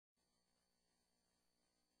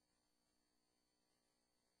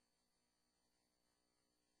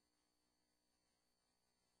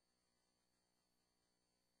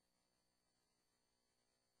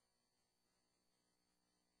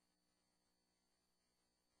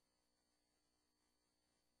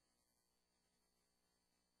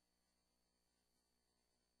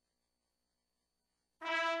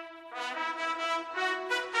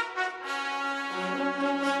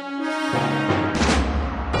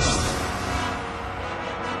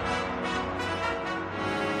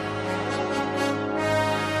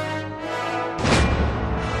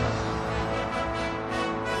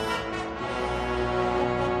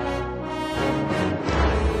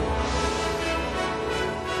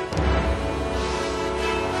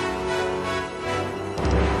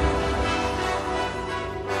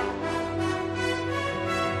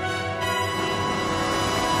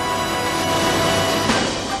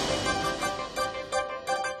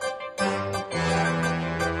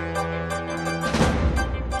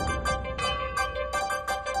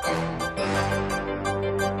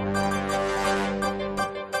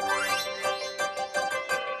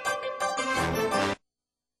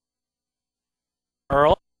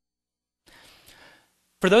Earl.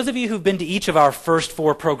 For those of you who've been to each of our first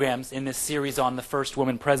 4 programs in this series on the first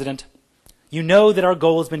woman president, you know that our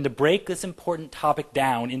goal has been to break this important topic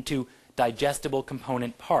down into digestible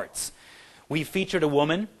component parts. We've featured a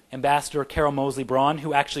woman, Ambassador Carol Moseley Braun,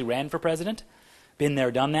 who actually ran for president. Been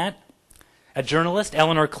there, done that. A journalist,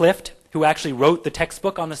 Eleanor Clift, who actually wrote the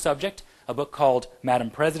textbook on the subject, a book called Madam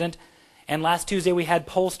President. And last Tuesday we had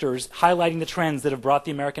pollsters highlighting the trends that have brought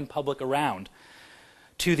the American public around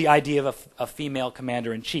to the idea of a female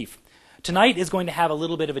commander-in-chief. Tonight is going to have a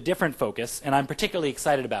little bit of a different focus, and I'm particularly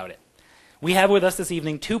excited about it. We have with us this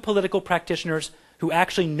evening 2 political practitioners who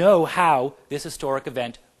actually know how this historic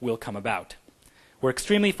event will come about. We're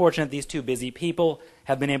extremely fortunate these 2 busy people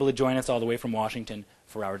have been able to join us all the way from Washington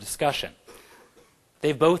for our discussion.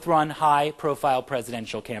 They've both run high-profile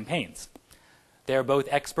presidential campaigns. They're both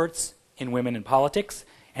experts in women in politics,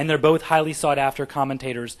 and they're both highly sought-after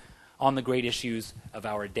commentators on the great issues of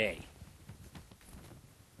our day.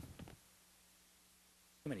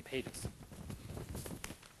 Too many pages.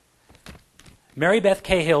 Mary Beth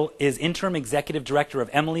Cahill is interim executive director of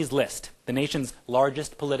Emily's List, the nation's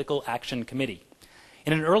largest political action committee.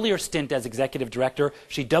 In an earlier stint as executive director,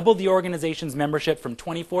 she doubled the organization's membership from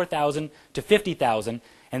 24,000 to 50,000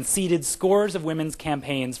 and seeded scores of women's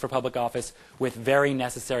campaigns for public office with very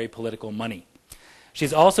necessary political money.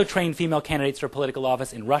 She's also trained female candidates for political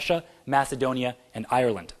office in Russia, Macedonia, and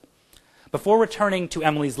Ireland. Before returning to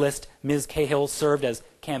Emily's List, Ms. Cahill served as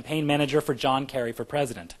campaign manager for John Kerry for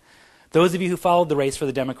president. Those of you who followed the race for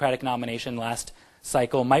the Democratic nomination last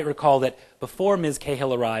cycle might recall that before Ms.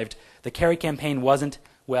 Cahill arrived, the Kerry campaign wasn't,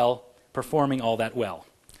 well, performing all that well.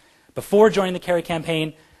 Before joining the Kerry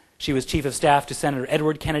campaign, she was chief of staff to Senator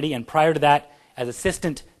Edward Kennedy, and prior to that, as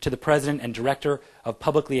assistant to the president and director of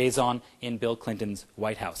public liaison in Bill Clinton's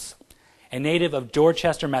White House. A native of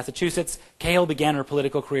Dorchester, Massachusetts, Cahill began her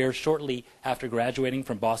political career shortly after graduating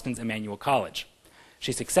from Boston's Emmanuel College.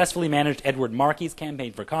 She successfully managed Edward Markey's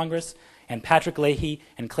campaign for Congress and Patrick Leahy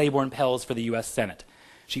and Claiborne Pell's for the U.S. Senate.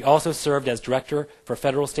 She also served as director for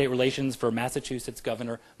federal-state relations for Massachusetts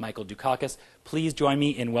Governor Michael Dukakis. Please join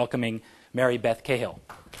me in welcoming Mary Beth Cahill.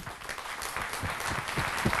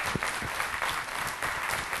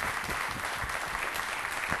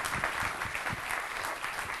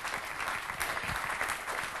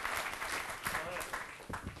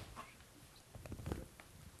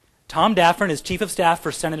 Tom Daffron is chief of staff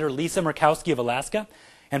for Senator Lisa Murkowski of Alaska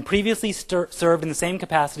and previously served in the same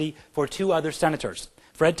capacity for 2 other senators,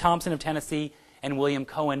 Fred Thompson of Tennessee and William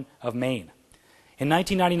Cohen of Maine. In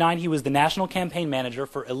 1999, he was the national campaign manager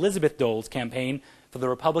for Elizabeth Dole's campaign for the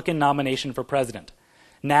Republican nomination for president.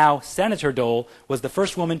 Now, Senator Dole was the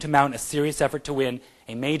first woman to mount a serious effort to win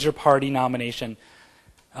a major party nomination,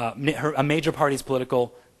 a major party's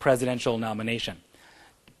political presidential nomination.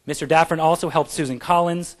 Mr. Daffron also helped Susan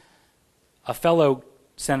Collins, a fellow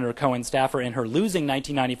Senator Cohen staffer, in her losing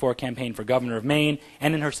 1994 campaign for governor of Maine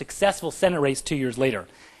and in her successful Senate race 2 years later.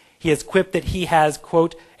 He has quipped that he has,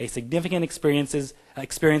 quote, a significant experience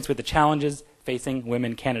with the challenges facing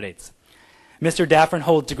women candidates. Mr. Daffron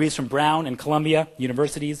holds degrees from Brown and Columbia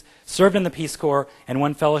universities, served in the Peace Corps, and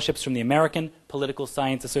won fellowships from the American Political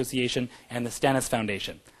Science Association and the Stennis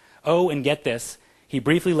Foundation. Oh, and get this, he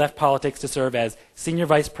briefly left politics to serve as senior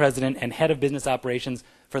vice president and head of business operations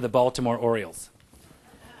for the Baltimore Orioles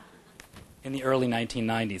in the early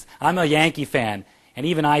 1990s. I'm a Yankee fan, and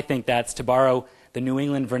even I think that's, to borrow the New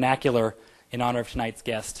England vernacular in honor of tonight's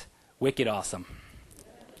guest, wicked awesome.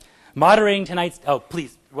 Moderating tonight's,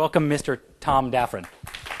 please welcome Mr. Tom Daffron.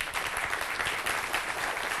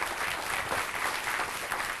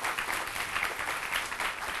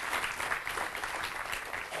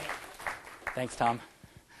 Thanks, Tom.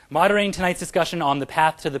 Moderating tonight's discussion on the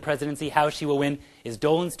path to the presidency, how she will win, is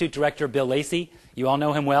Dole Institute Director Bill Lacey. You all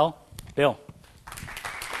know him well. Bill.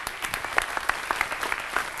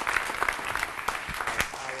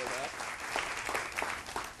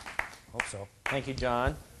 Hope so. Thank you,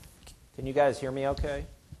 John. Can you guys hear me okay?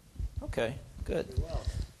 Okay, good.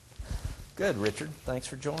 Good, Richard. Thanks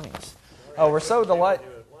for joining us. Oh, we're so delighted.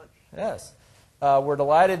 Yes. We're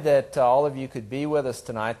delighted that all of you could be with us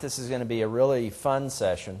tonight. This is going to be a really fun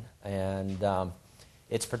session, and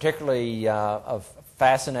it's particularly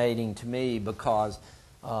fascinating to me because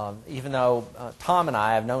even though Tom and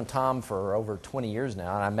I have known Tom for over 20 years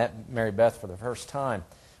now, and I met Mary Beth for the first time,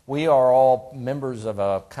 we are all members of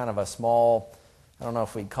a kind of a small, I don't know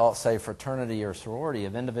if we'd call it, say, fraternity or sorority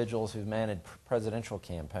of individuals who've managed presidential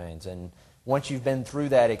campaigns. And once you've been through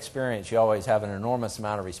that experience, you always have an enormous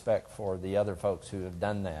amount of respect for the other folks who have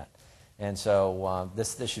done that. And so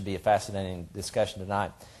this should be a fascinating discussion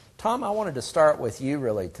tonight. Tom, I wanted to start with you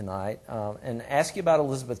really tonight and ask you about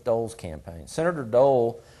Elizabeth Dole's campaign. Senator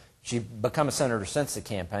Dole, she's become a senator since the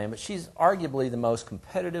campaign, but she's arguably the most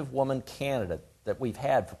competitive woman candidate that we've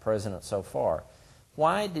had for president so far.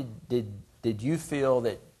 Why did you feel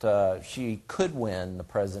that she could win the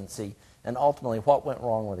presidency, and ultimately what went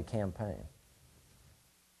wrong with the campaign?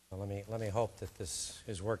 Well, let me hope that this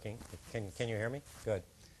is working. Can you hear me? Good.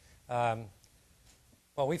 Well,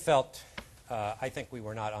 we felt, I think we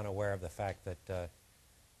were not unaware of the fact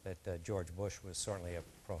that George Bush was certainly a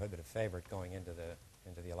prohibitive favorite going into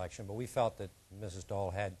the election, but we felt that Mrs.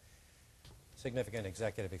 Dole had significant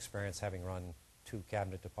executive experience, having run 2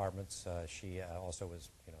 cabinet departments. She also was,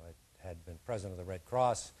 had been president of the Red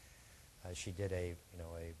Cross. She did a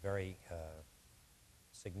very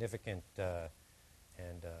significant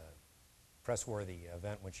and press-worthy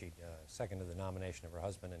event when she seconded the nomination of her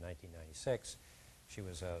husband in 1996. She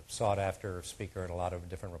was a sought-after speaker at a lot of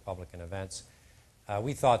different Republican events.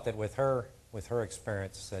 We thought that with her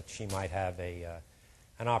experience, that she might have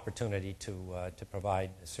an opportunity to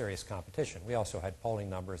provide serious competition. We also had polling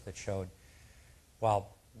numbers that showed,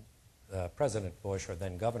 while President Bush, or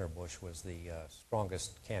then Governor Bush, was the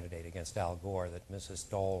strongest candidate against Al Gore, that Mrs.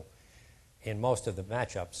 Dole, in most of the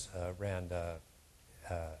matchups, ran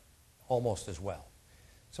almost as well.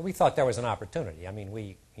 So we thought there was an opportunity. I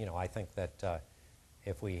mean, I think that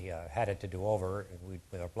if we had it to do over,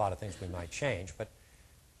 there are a lot of things we might change, but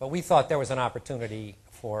we thought there was an opportunity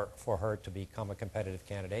for her to become a competitive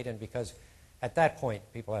candidate, and because at that point,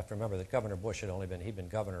 people have to remember that Governor Bush he'd been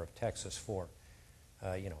governor of Texas for,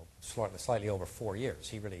 slightly over 4 years.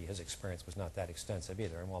 His experience was not that extensive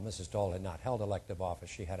either, and while Mrs. Dole had not held elective office,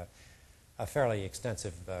 she had a fairly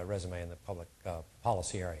extensive resume in the public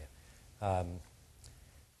policy area.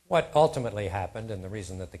 What ultimately happened, and the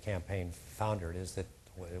reason that the campaign foundered, is that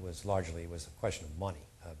it was a question of money.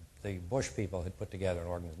 The Bush people had put together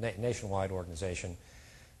an nationwide organization,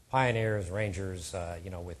 pioneers, rangers,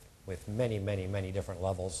 with many, many, many different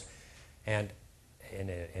levels, and in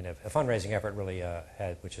a fundraising effort really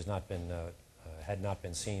which had not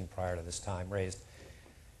been seen prior to this time, raised,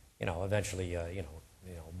 eventually,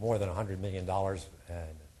 more than $100 million,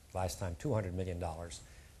 and last time $200 million.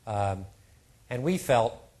 And we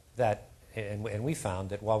felt that, and we found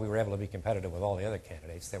that while we were able to be competitive with all the other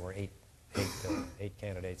candidates, there were eight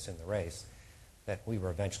candidates in the race, that we were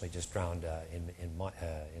eventually just drowned in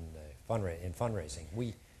fundraising.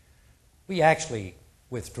 We actually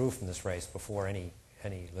withdrew from this race before any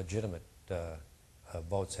legitimate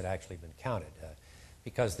votes had actually been counted,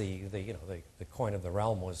 because the coin of the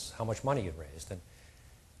realm was how much money you raised. And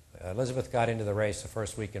Elizabeth got into the race the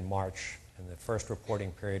first week in March, in the first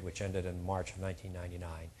reporting period, which ended in March of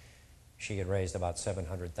 1999. She had raised about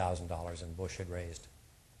 $700,000, and Bush had raised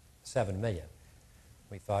 $7 million.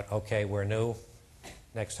 We thought, okay, we're new.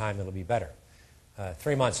 Next time it'll be better.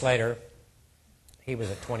 3 months later, he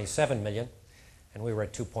was at $27 million, and we were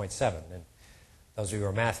at 2.7. And those of you who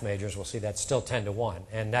are math majors will see that's still 10 to 1.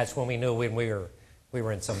 And that's when we knew we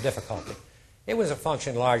were in some difficulty. It was a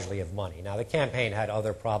function largely of money. Now, the campaign had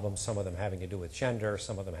other problems, some of them having to do with gender,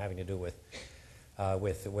 some of them having to do with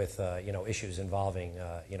issues involving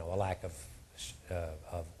a lack of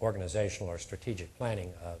organizational or strategic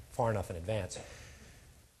planning far enough in advance.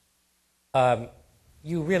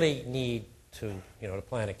 You really need to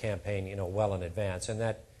plan a campaign well in advance, and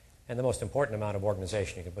the most important amount of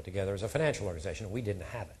organization you can put together is a financial organization. We didn't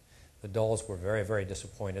have it. The Doles were very, very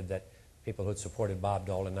disappointed that people who had supported Bob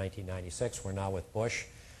Dole in 1996 were now with Bush.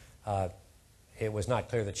 It was not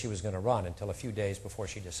clear that she was going to run until a few days before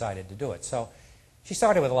she decided to do it. So she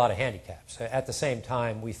started with a lot of handicaps. At the same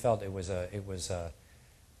time, we felt it was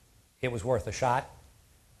worth a shot.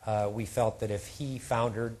 We felt that if he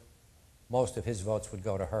foundered, most of his votes would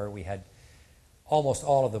go to her. We had almost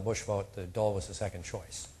all of the Bush vote. The Dole was the second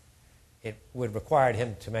choice. It would require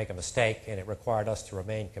him to make a mistake, and it required us to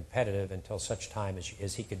remain competitive until such time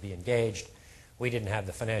as he could be engaged. We didn't have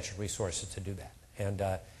the financial resources to do that,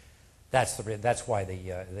 and that's why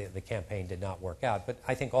the campaign did not work out. But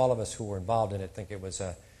I think all of us who were involved in it think it was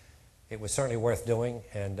certainly worth doing,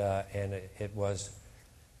 and it was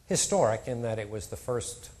historic in that it was the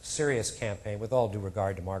first serious campaign, with all due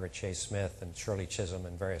regard to Margaret Chase Smith and Shirley Chisholm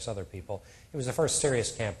and various other people. It was the first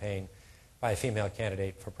serious campaign by a female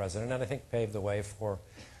candidate for president, and I think paved the way for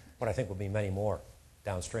what I think will be many more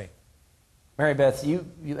downstream. Mary Beth, you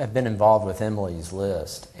have been involved with Emily's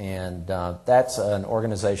List, and that's an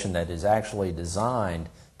organization that is actually designed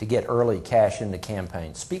to get early cash into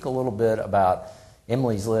campaigns. Speak a little bit about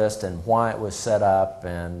Emily's List and why it was set up,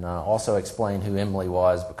 and also explain who Emily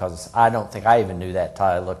was, because I don't think I even knew that until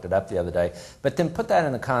I looked it up the other day. But then put that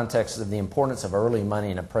in the context of the importance of early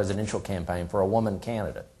money in a presidential campaign for a woman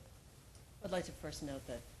candidate. I'd like to first note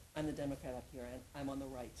that I'm the Democrat up here, and I'm on the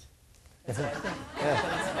right. And so I think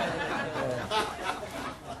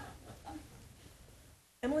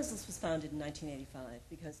Emily's List was founded in 1985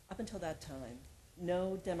 because up until that time,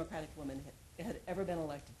 no Democratic woman had ever been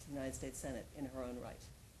elected to the United States Senate in her own right,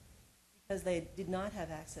 because they did not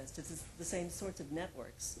have access to the same sorts of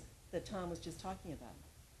networks that Tom was just talking about,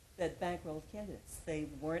 that bankrolled candidates. They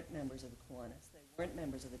weren't members of the Kiwanis. They weren't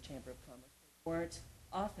members of the Chamber of Commerce. They weren't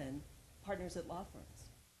often partners at law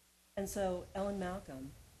firms. And so Ellen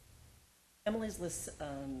Malcolm, Emily's List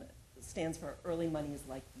stands for early money is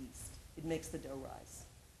like yeast. It makes the dough rise.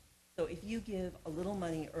 So if you give a little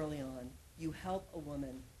money early on, you help a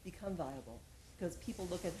woman become viable, because people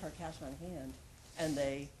look at her cash on hand and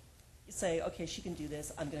they say, okay, she can do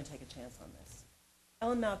this, I'm going to take a chance on this.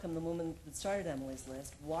 Ellen Malcolm, the woman that started Emily's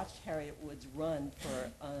List, watched Harriet Woods run for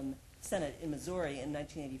Senate in Missouri in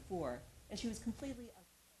 1984, and she was completely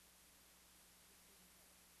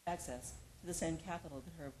access to the same capital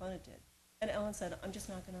that her opponent did. And Ellen said, I'm just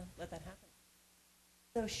not going to let that happen.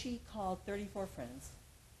 So she called 34 friends.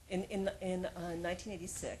 In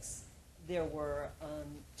 1986, there were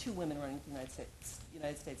two women running for the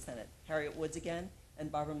United States Senate, Harriet Woods again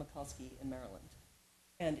and Barbara Mikulski in Maryland.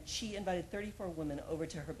 And she invited 34 women over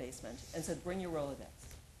to her basement and said, bring your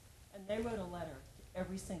Rolodex. And they wrote a letter to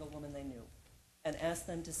every single woman they knew and asked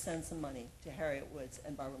them to send some money to Harriet Woods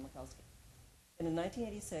and Barbara Mikulski. And in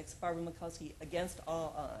 1986, Barbara Mikulski, against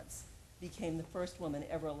all odds, became the first woman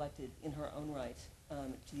ever elected in her own right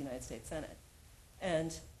to the United States Senate.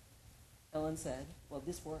 And Ellen said, well,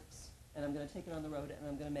 this works, and I'm going to take it on the road, and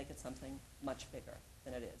I'm going to make it something much bigger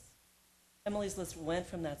than it is. Emily's List went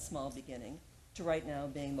from that small beginning to right now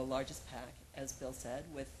being the largest PAC, as Bill said,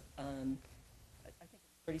 with, I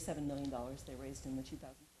think, $37 million they raised in the 2004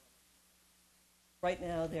 election. Right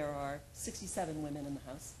now, there are 67 women in the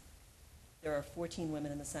House. There are 14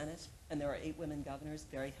 women in the Senate, and there are 8 women governors,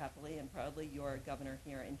 very happily and proudly, your governor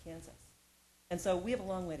here in Kansas. And so we have a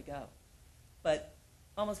long way to go. But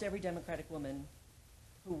almost every Democratic woman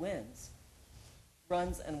who wins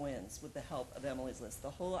runs and wins with the help of Emily's List. The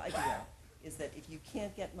whole idea is that if you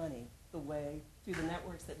can't get money the way through the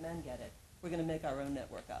networks that men get it, we're going to make our own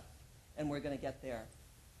network up, and we're going to get there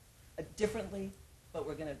differently, but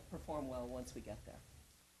we're going to perform well once we get there.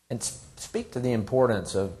 And speak to the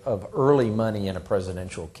importance of early money in a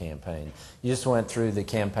presidential campaign. You just went through the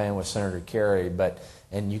campaign with Senator Kerry,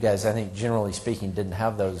 and you guys, I think, generally speaking, didn't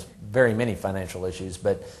have those very many financial issues,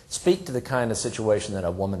 but speak to the kind of situation that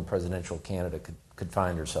a woman presidential candidate could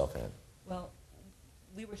find herself in. Well,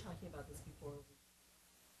 we were talking about this before.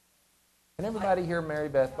 Can everybody hear Mary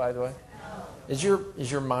Beth, by the way? Is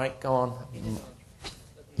your mic on?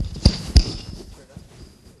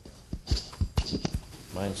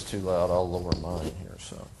 Mine's too loud. I'll lower mine here.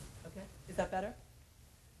 So. Okay. Is that better?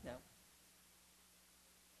 No.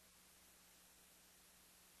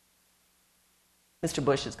 Mr.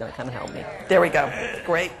 Bush is going to come and help me. There we go.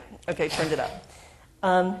 Great. Okay, turned it up.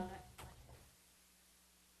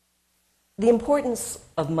 The importance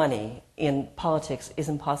of money in politics is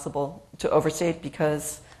impossible to overstate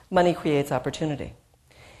because money creates opportunity.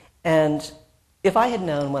 And if I had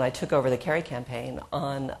known when I took over the Kerry campaign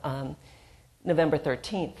on November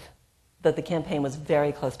 13th, that the campaign was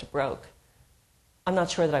very close to broke, I'm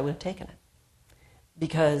not sure that I would have taken it.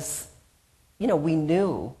 Because, we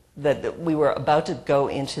knew that we were about to go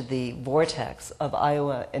into the vortex of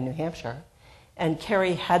Iowa and New Hampshire, and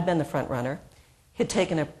Kerry had been the front runner, had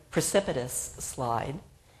taken a precipitous slide,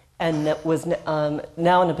 and was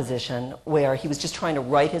now in a position where he was just trying to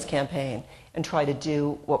write his campaign and try to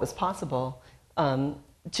do what was possible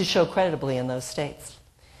to show creditably in those states.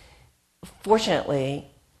 Fortunately,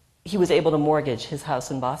 he was able to mortgage his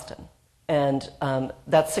house in Boston. And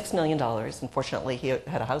that's $6 million. Unfortunately, he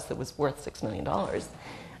had a house that was worth $6 million.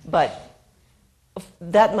 But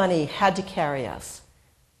that money had to carry us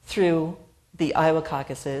through the Iowa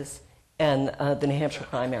caucuses and the New Hampshire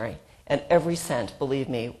primary. And every cent, believe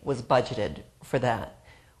me, was budgeted for that.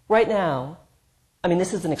 Right now,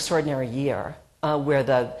 this is an extraordinary year where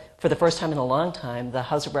for the first time in a long time, the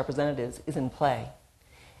House of Representatives is in play,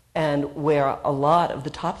 and where a lot of the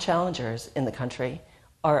top challengers in the country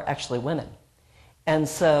are actually women. And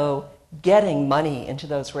so getting money into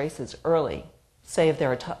those races early, say if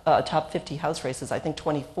there are top 50 House races, I think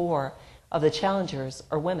 24 of the challengers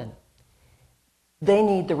are women. They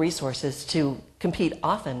need the resources to compete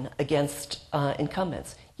often against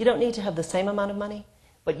incumbents. You don't need to have the same amount of money,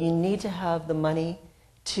 but you need to have the money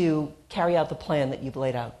to carry out the plan that you've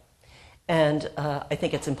laid out. And I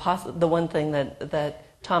think it's impossible. The one thing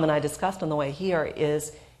that Tom and I discussed on the way here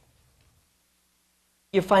is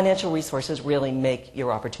your financial resources really make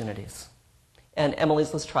your opportunities. And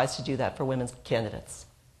Emily's List tries to do that for women's candidates.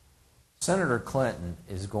 Senator Clinton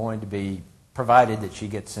is going to be, provided that she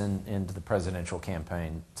gets into the presidential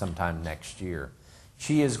campaign sometime next year,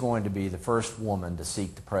 she is going to be the first woman to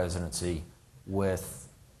seek the presidency with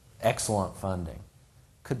excellent funding.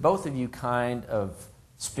 Could both of you kind of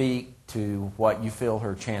speak to what you feel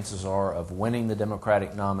her chances are of winning the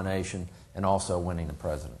Democratic nomination and also winning the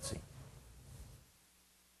presidency?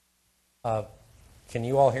 Can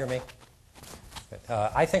you all hear me?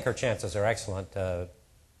 I think her chances are excellent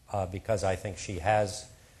because I think she has,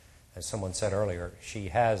 as someone said earlier, she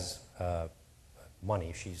has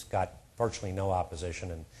money. She's got virtually no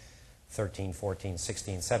opposition and $13, $14,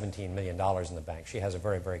 $16, $17 million in the bank. She has a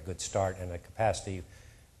very, very good start and a capacity,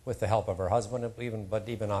 with the help of her husband, but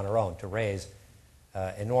even on her own, to raise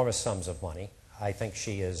enormous sums of money. I think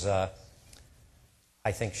she is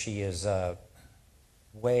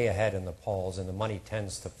way ahead in the polls, and the money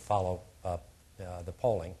tends to follow the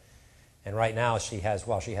polling. And right now she has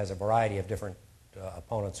a variety of different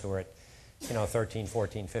opponents who are at 13,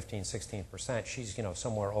 14, 15, 16%. She's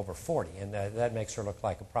somewhere over 40, and that makes her look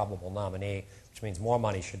like a probable nominee, which means more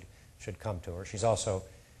money should come to her. She's also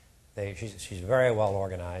she's very well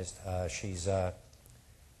organized. She's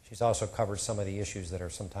also covered some of the issues that are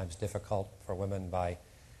sometimes difficult for women by,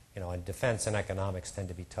 and defense and economics tend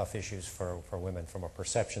to be tough issues for women from a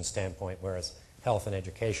perception standpoint, whereas health and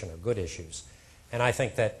education are good issues. And I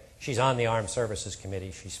think that she's on the Armed Services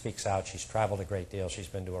Committee. She speaks out. She's traveled a great deal. She's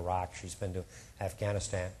been to Iraq. She's been to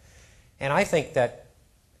Afghanistan. And I think that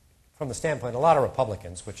from the standpoint, a lot of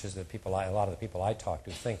Republicans, which is a lot of the people I talk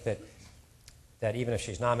to, think that even if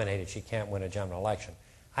she's nominated, she can't win a general election.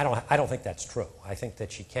 I don't think that's true. I think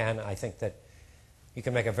that she can. I think that you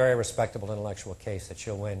can make a very respectable intellectual case that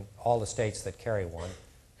she'll win all the states that Kerry won,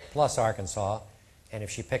 plus Arkansas. And if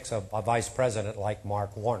she picks a vice president like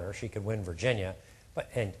Mark Warner, she could win Virginia.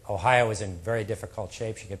 And Ohio is in very difficult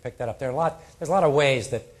shape. She could pick that up. There's a lot of ways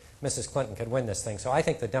that Mrs. Clinton could win this thing. So I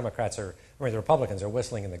think the Republicans are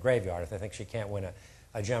whistling in the graveyard if they think she can't win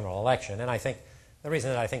a general election. And I think the reason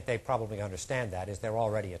that I think they probably understand that is they're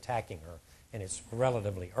already attacking her, and it's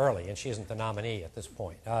relatively early, and she isn't the nominee at this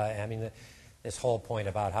point. This whole point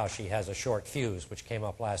about how she has a short fuse, which came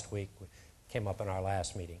up last week, came up in our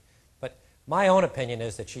last meeting. But my own opinion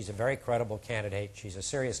is that she's a very credible candidate. She's a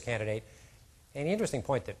serious candidate. And the interesting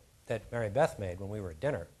point that Mary Beth made when we were at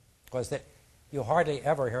dinner was that you hardly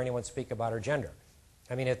ever hear anyone speak about her gender.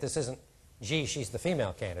 If this isn't, she's the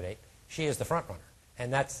female candidate, she is the front runner.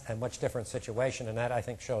 And that's a much different situation, and that, I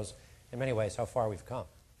think, shows in many ways how far we've come.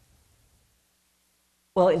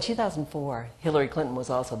 Well, in 2004, Hillary Clinton was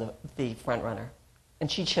also the front runner,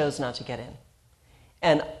 and she chose not to get in.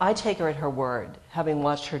 And I take her at her word, having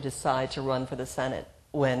watched her decide to run for the Senate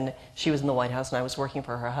when she was in the White House and I was working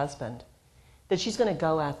for her husband, that she's going to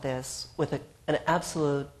go at this with an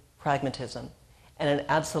absolute pragmatism and an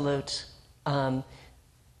absolute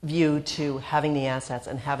view to having the assets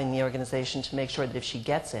and having the organization to make sure that if she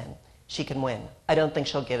gets in, she can win. I don't think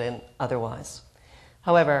she'll get in otherwise.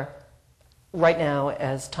 However, right now,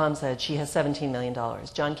 as Tom said, she has $17 million.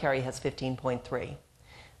 John Kerry has 15.3.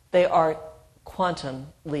 They are quantum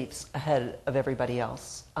leaps ahead of everybody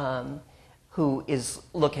else who is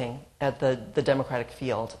looking at the Democratic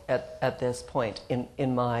field at this point,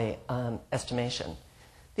 in my estimation.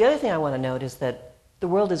 The other thing I want to note is that the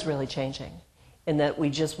world is really changing, in that we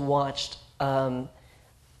just watched an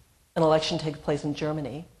election take place in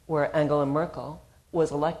Germany where Angela Merkel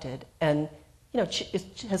was elected, and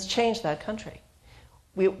it has changed that country.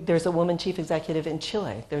 There's a woman chief executive in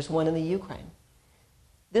Chile. There's one in the Ukraine.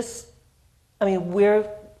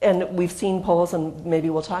 And we've seen polls, and maybe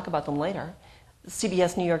we'll talk about them later.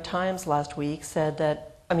 CBS New York Times last week said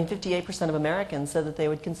that, 58% of Americans said that they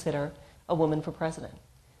would consider a woman for president.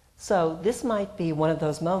 So this might be one of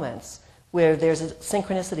those moments where there's a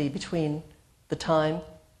synchronicity between the time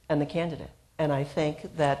and the candidate. And I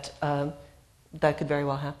think that that could very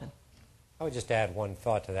well happen. I would just add one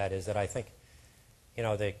thought to that, is that I think,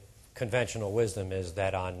 the conventional wisdom is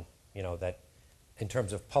that that in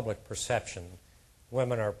terms of public perception,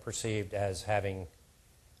 women are perceived as having,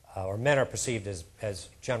 or men are perceived as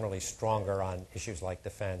generally stronger on issues like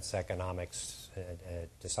defense, economics,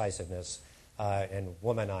 decisiveness, and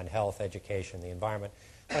women on health, education, the environment.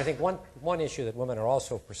 But I think one issue that women are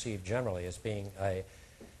also perceived generally as being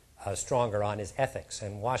stronger on is ethics.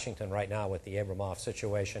 And Washington right now with the Abramoff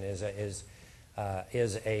situation is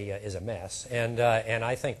a mess. And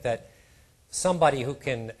I think that somebody who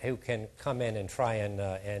can come in and try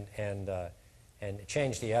and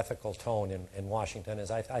change the ethical tone in Washington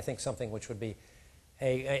is, I think, something which would be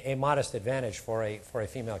a modest advantage for a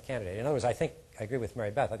female candidate. In other words, I agree with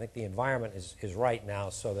Mary Beth. I think the environment is right now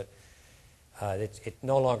so that it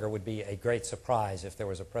no longer would be a great surprise if there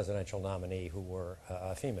was a presidential nominee who were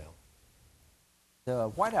a female. The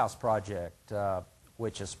White House Project,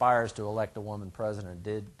 which aspires to elect a woman president,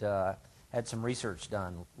 had some research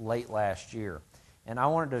done late last year. And I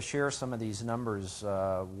wanted to share some of these numbers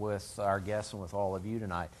with our guests and with all of you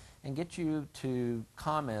tonight and get you to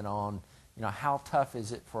comment on, how tough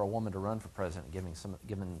is it for a woman to run for president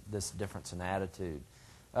given this difference in attitude.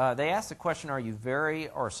 They asked the question, are you very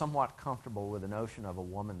or somewhat comfortable with the notion of a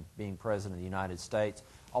woman being president of the United States,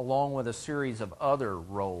 along with a series of other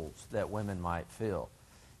roles that women might fill?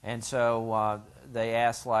 And so they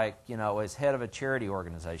asked, as head of a charity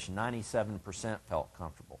organization, 97% felt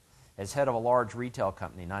comfortable. As head of a large retail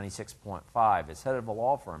company, 96.5. As head of a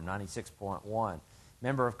law firm, 96.1.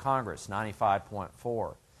 Member of Congress,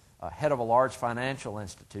 95.4. Head of a large financial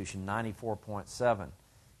institution, 94.7.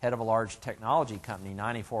 Head of a large technology company,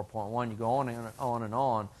 94.1. You go on and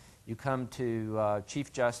on. You come to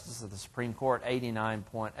Chief Justice of the Supreme Court,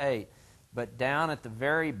 89.8. But down at the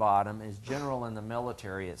very bottom is general in the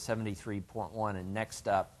military at 73.1, and next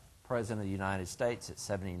up, President of the United States at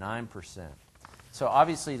 79%. So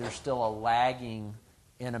obviously there's still a lagging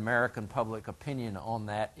in American public opinion on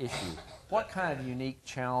that issue. What kind of unique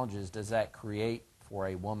challenges does that create for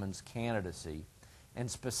a woman's candidacy? And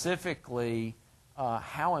specifically,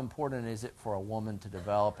 how important is it for a woman to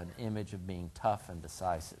develop an image of being tough and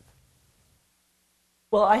decisive?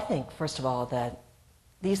 Well, I think, first of all, that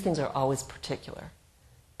these things are always particular.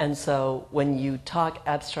 And so when you talk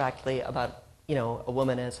abstractly about, a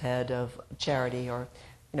woman as head of charity or,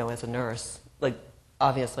 as a nurse,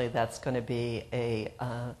 obviously that's going to be a,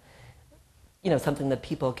 something that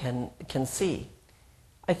people can see.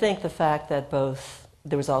 I think the fact that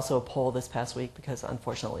there was also a poll this past week, because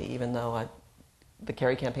unfortunately, even though the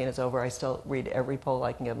Kerry campaign is over, I still read every poll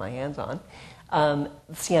I can get my hands on.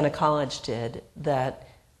 Siena College did that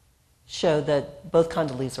showed that both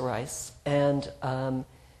Condoleezza Rice and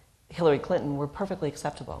Hillary Clinton were perfectly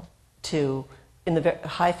acceptable to, in the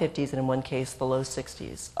high 50s and in one case the low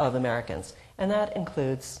 60s of Americans. And that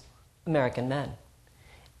includes American men.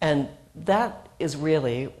 And that is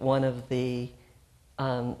really one of the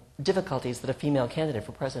difficulties that a female candidate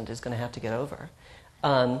for president is going to have to get over.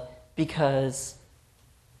 Because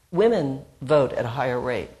women vote at a higher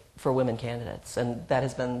rate for women candidates, and that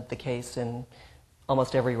has been the case in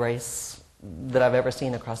almost every race that I've ever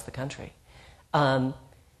seen across the country. The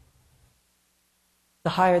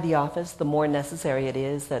higher the office, the more necessary it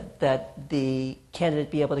is that the candidate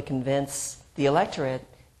be able to convince the electorate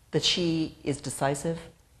that she is decisive,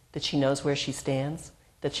 that she knows where she stands,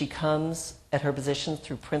 that she comes at her position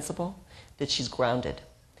through principle, that she's grounded.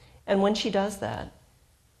 And when she does that,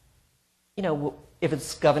 if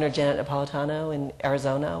it's Governor Janet Napolitano in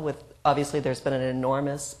Arizona, obviously there's been an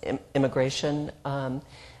enormous immigration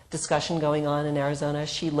discussion going on in Arizona.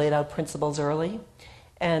 She laid out principles early,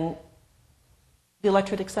 and the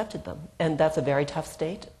electorate accepted them. And that's a very tough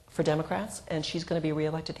state for Democrats, and she's going to be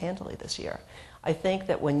reelected handily this year. I think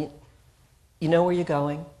that when you know where you're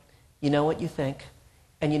going, you know what you think,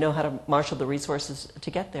 and you know how to marshal the resources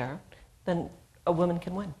to get there, then a woman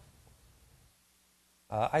can win.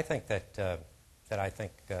 I think as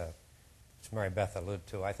Mary Beth alluded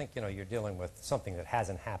to, I think you're dealing with something that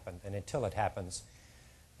hasn't happened, and until it happens,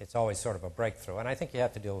 it's always sort of a breakthrough. And I think you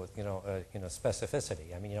have to deal with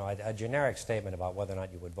specificity. I mean, a generic statement about whether or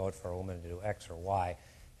not you would vote for a woman to do X or Y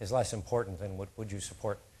is less important than would you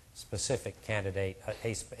support specific candidate,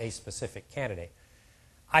 a specific candidate.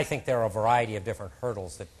 I think there are a variety of different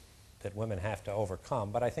hurdles that women have to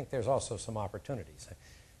overcome, but I think there's also some opportunities.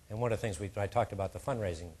 And one of the things I talked about the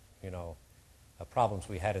fundraising, problems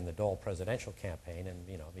we had in the Dole presidential campaign, and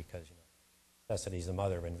because necessity is the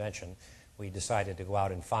mother of invention, we decided to go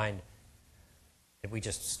out and we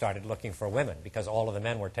just started looking for women because all of the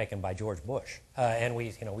men were taken by George Bush, and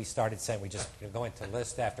we started saying we just go into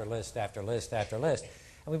list after list after list after list,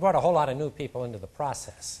 and we brought a whole lot of new people into the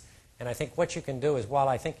process. And I think what you can do is, while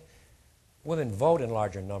I think women vote in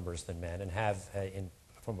larger numbers than men and have,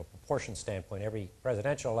 from a proportion standpoint, every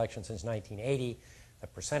presidential election since 1980, the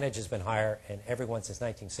percentage has been higher, and everyone since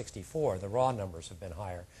 1964, the raw numbers have been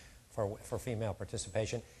higher for female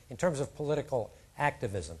participation. In terms of political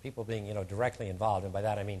activism, people being directly involved, and by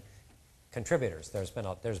that I mean contributors. There's been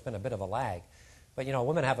a bit of a lag. But, you know,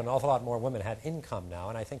 women have an awful lot more women have income now,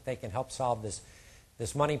 and I think they can help solve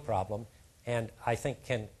this money problem, and I think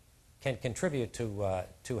can contribute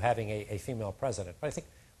to having a female president. But I think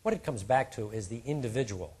what it comes back to is the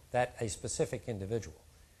individual, a specific individual.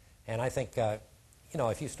 And I think, you know,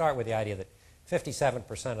 if you start with the idea that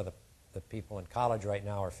 57% of the people in college right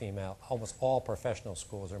now are female, almost all professional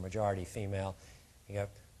schools are majority female. You got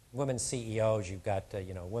women CEOs, you've got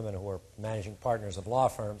you know, women who are managing partners of law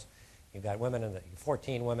firms, you've got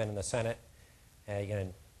 14 women in the Senate,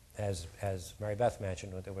 and as Mary Beth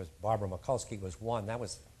mentioned, there was Barbara Mikulski was one. That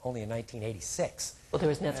was only in 1986. Well, there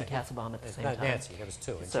was Nancy Kassebaum at the same time. Nancy, there was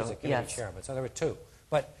two, and So, she's a committee yes. chairman. So there were two.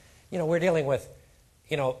 But, you know, we're dealing with,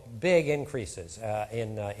 you know, big increases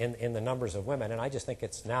in the numbers of women, and I just think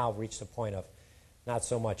it's now reached a point of not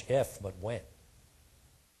so much if, but when.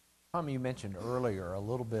 Tom, you mentioned earlier a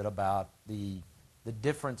little bit about the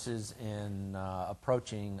differences in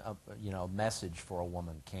approaching a message for a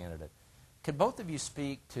woman candidate. Could both of you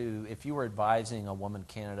speak to, if you were advising a woman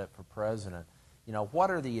candidate for president, you know, what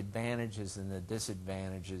are the advantages and the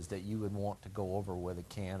disadvantages that you would want to go over with a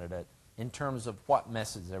candidate in terms of what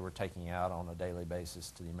message they were taking out on a daily basis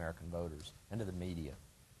to the American voters and to the media?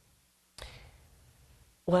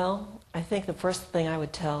 Well, I think the first thing I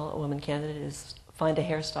would tell a woman candidate is find a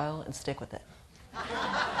hairstyle and stick with it.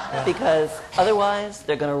 Because otherwise,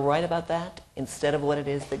 they're going to write about that instead of what it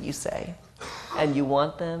is that you say. And you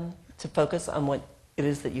want them to focus on what it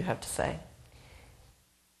is that you have to say.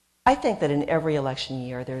 I think that in every election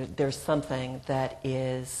year, there's something that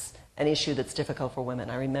is an issue that's difficult for women.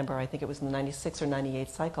 I remember, I think it was in the 96 or 98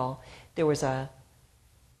 cycle, there was a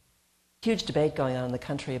huge debate going on in the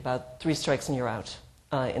country about 3 strikes and you're out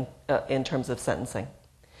in terms of sentencing.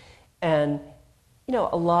 And, you know,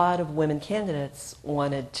 a lot of women candidates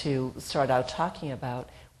wanted to start out talking about,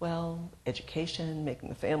 well, education, making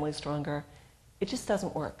the family stronger. It just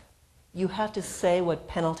doesn't work. You have to say what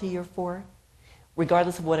penalty you're for,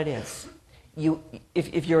 regardless of what it is.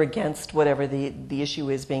 If you're against whatever the issue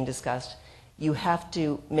is being discussed, you have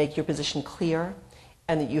to make your position clear,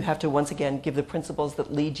 and that you have to, once again, give the principles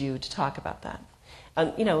that lead you to talk about that.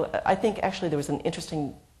 And, you know, I think actually there was an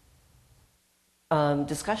interesting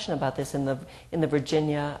discussion about this in the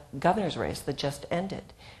Virginia governor's race that just ended,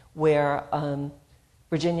 where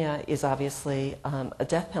Virginia is obviously a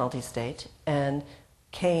death penalty state, and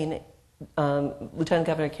Lieutenant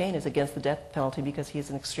Governor Cahill is against the death penalty because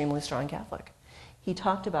he's an extremely strong Catholic. He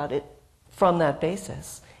talked about it from that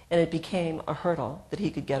basis, and it became a hurdle that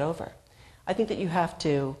he could get over. I think that you have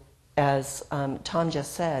to, as Tom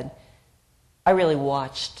just said, I really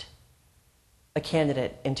watched a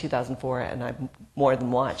candidate in 2004, and I've more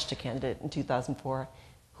than watched a candidate in 2004,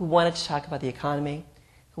 who wanted to talk about the economy,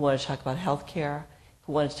 who wanted to talk about health care,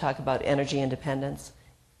 who wanted to talk about energy independence.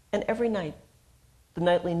 And every night, the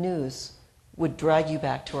nightly news would drag you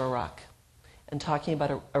back to Iraq and talking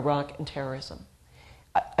about Iraq and terrorism.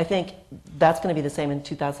 I think that's going to be the same in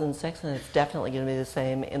 2006, and it's definitely going to be the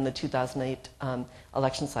same in the 2008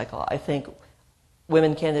 election cycle. I think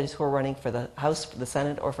women candidates who are running for the House, for the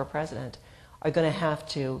Senate, or for president are going to have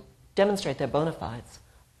to demonstrate their bona fides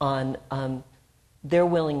on their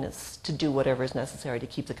willingness to do whatever is necessary to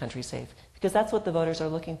keep the country safe, because that's what the voters are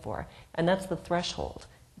looking for, and that's the threshold.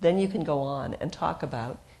 Then you can go on and talk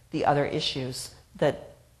about the other issues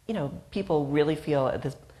that, you know, people really feel at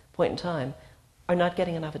this point in time are not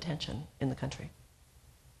getting enough attention in the country.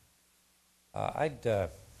 I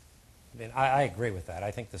agree with that.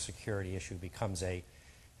 I think the security issue becomes a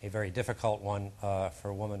very difficult one for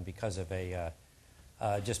a woman because of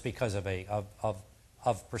just because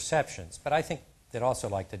of perceptions. But I think they'd also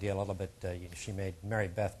like to deal a little bit. Mary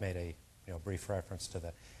Beth made a brief reference to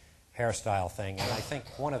the hairstyle thing, and I think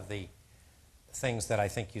one of the things that I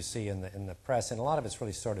think you see in the press, and a lot of it's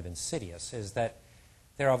really sort of insidious, is that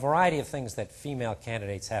there are a variety of things that female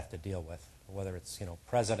candidates have to deal with, whether it's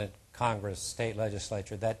president, Congress, state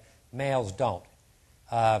legislature, that males don't.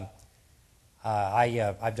 I've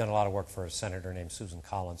done a lot of work for a senator named Susan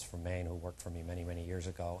Collins from Maine, who worked for me many, many years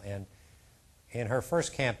ago, and in her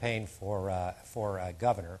first campaign for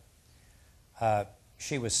governor,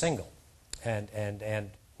 she was single, and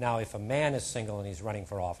now if a man is single and he's running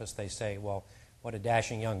for office, they say, well, what a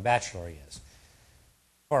dashing young bachelor he is.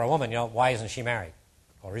 For a woman, why isn't she married?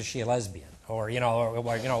 Or is she a lesbian? Or,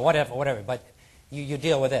 whatever. But you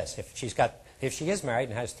deal with this. If she is married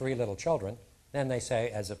and has 3 little children, then they say,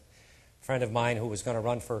 as a friend of mine who was going to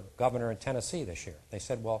run for governor in Tennessee this year, they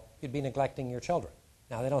said, well, you'd be neglecting your children.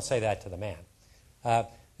 Now, they don't say that to the man.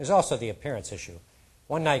 There's also the appearance issue.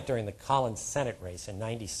 One night during the Collins Senate race in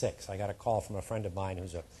 '96, I got a call from a friend of mine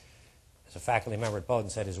who's a as a faculty member at Bowdoin,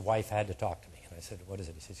 said his wife had to talk to me. And I said, what is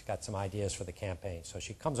it? He said, she's got some ideas for the campaign. So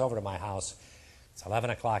she comes over to my house. It's 11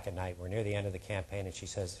 o'clock at night. We're near the end of the campaign. And she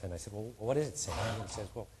says, and I said, well, what is it, Sam? And he says,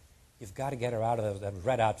 well, you've got to get her out of those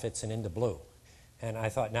red outfits and into blue. And I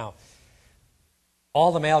thought, now,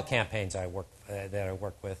 all the male campaigns that I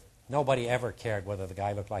worked with, nobody ever cared whether the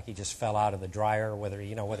guy looked like he just fell out of the dryer, whether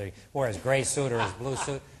he wore his gray suit or his blue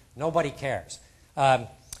suit. Nobody cares. And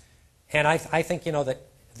I think, that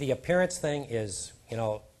the appearance thing is,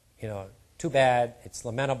 too bad. It's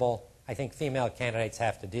lamentable. I think female candidates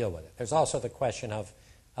have to deal with it. There's also the question of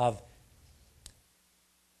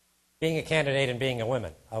being a candidate and being a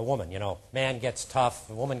woman. Man gets tough,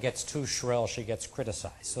 a woman gets too shrill, she gets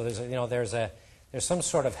criticized. So there's some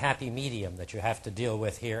sort of happy medium that you have to deal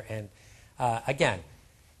with here. And again,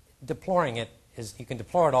 deploring it is, you can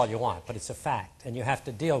deplore it all you want, but it's a fact, and you have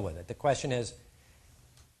to deal with it. The question is,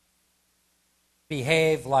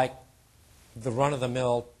 behave like the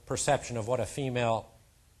run-of-the-mill perception of what a female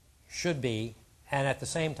should be, and at the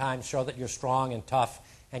same time show that you're strong and tough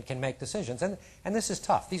and can make decisions. And this is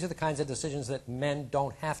tough. These are the kinds of decisions that men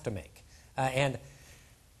don't have to make. And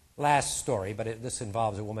last story, but this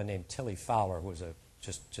involves a woman named Tilly Fowler, who was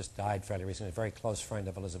just died fairly recently, a very close friend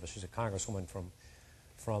of Elizabeth. She's a congresswoman from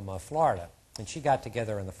Florida. And she got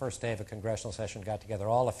together on the first day of a congressional session, got together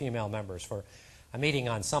all the female members for a meeting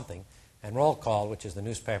on something. And Roll Call, which is the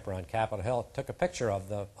newspaper on Capitol Hill, took a picture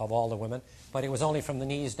of all the women, but it was only from the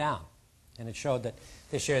knees down. And it showed that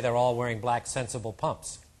this year they're all wearing black sensible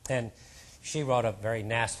pumps. And she wrote a very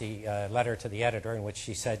nasty letter to the editor in which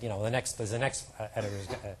she said, the next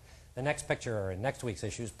picture or in next week's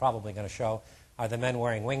issue is probably going to show, are the men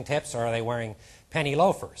wearing wingtips or are they wearing penny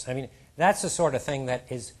loafers? I mean, that's the sort of thing that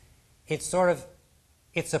is, it's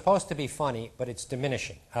supposed to be funny, but it's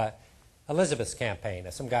diminishing. Elizabeth's campaign,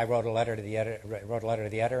 some guy wrote a letter to the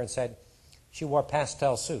editor and said she wore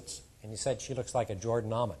pastel suits, and he said she looks like a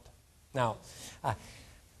Jordan almond. Now,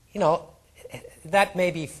 that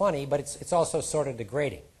may be funny, but it's also sort of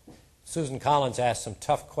degrading. Susan Collins asked some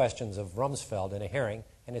tough questions of Rumsfeld in a hearing,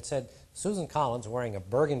 and it said Susan Collins, wearing a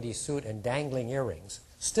burgundy suit and dangling earrings,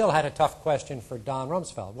 still had a tough question for Don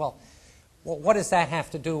Rumsfeld. Well, what does that have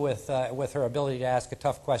to do with her ability to ask a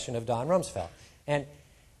tough question of Don Rumsfeld? And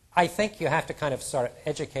I think you have to kind of sort of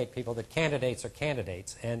educate people that candidates are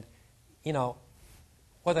candidates, and,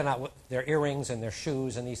 whether or not their earrings and their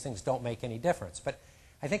shoes and these things don't make any difference. But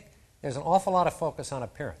I think there's an awful lot of focus on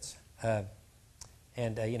appearance, and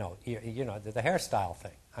the hairstyle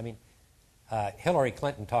thing. I mean, Hillary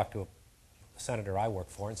Clinton talked to a senator I work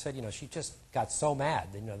for and said, she just got so mad,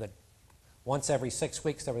 that once every 6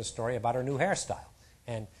 weeks there was a story about her new hairstyle,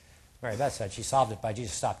 and Mary Beth said she solved it by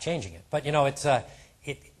just stop changing it. But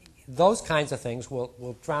those kinds of things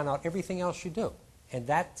will drown out everything else you do, and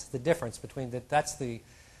that's the difference between that's the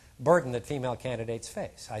burden that female candidates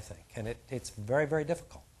face, I think, and it's very, very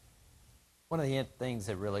difficult. One of the things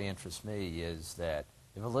that really interests me is that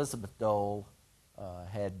if Elizabeth Dole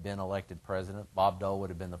had been elected president, Bob Dole would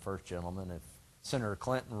have been the first gentleman. If Senator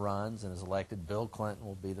Clinton runs and is elected, Bill Clinton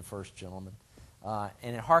will be the first gentleman.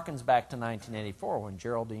 And it harkens back to 1984 when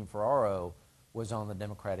Geraldine Ferraro was on the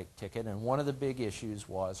Democratic ticket, and one of the big issues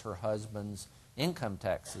was her husband's income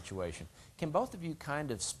tax situation. Can both of you kind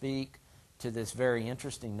of speak to this very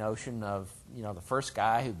interesting notion of, the first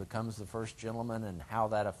guy who becomes the first gentleman and how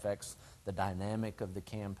that affects the dynamic of the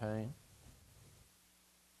campaign?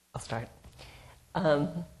 I'll start.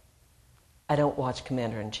 I don't watch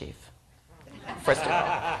Commander-in-Chief, first of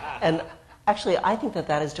all. And actually, I think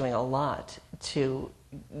that is doing a lot to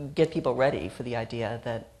get people ready for the idea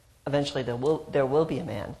that eventually there will be a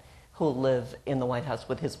man who will live in the White House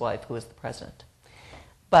with his wife, who is the president.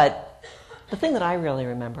 But the thing that I really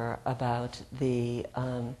remember about the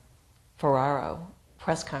Ferraro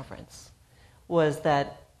press conference was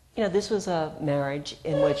that, this was a marriage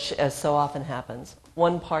in which, as so often happens,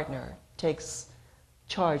 one partner takes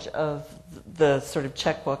charge of the sort of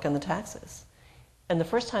checkbook and the taxes. And the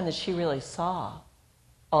first time that she really saw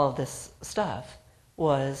all of this stuff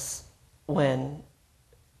was when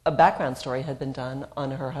a background story had been done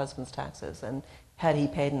on her husband's taxes and had he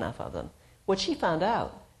paid enough of them. What she found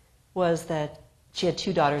out was that she had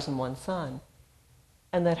 2 daughters and 1 son,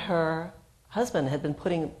 and that her husband had been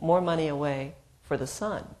putting more money away for the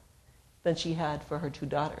son than she had for her 2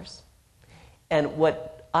 daughters. And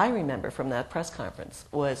what I remember from that press conference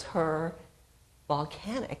was her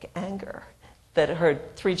volcanic anger that her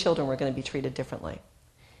 3 children were going to be treated differently.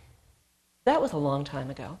 That was a long time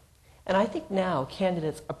ago. And I think now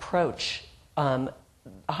candidates approach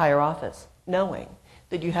higher office knowing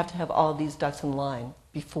that you have to have all these ducks in line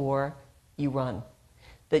before you run.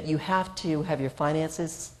 that you have to have your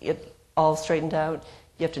finances all straightened out.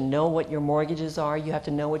 You have to know what your mortgages are. You have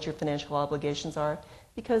to know what your financial obligations are.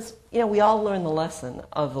 Because, we all learned the lesson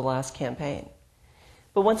of the last campaign.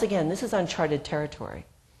 But once again, this is uncharted territory.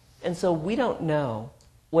 And so we don't know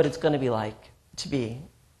what it's going to be like to be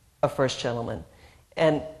a first gentleman.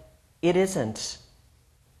 And it isn't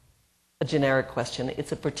a generic question.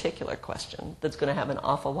 It's a particular question that's going to have an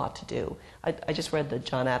awful lot to do. I just read the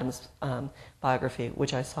John Adams biography,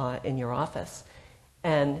 which I saw in your office.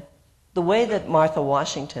 And the way that Martha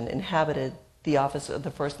Washington inhabited the office of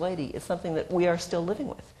the First Lady is something that we are still living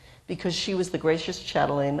with, because she was the gracious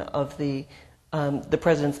chatelaine of the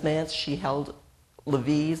President's manse. She held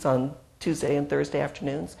levees on Tuesday and Thursday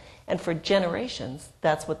afternoons. And for generations,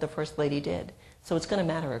 that's what the First Lady did. So it's going to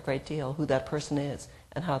matter a great deal who that person is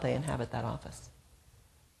and how they inhabit that office.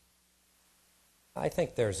 I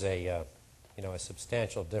think there's a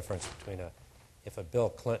substantial difference between if a Bill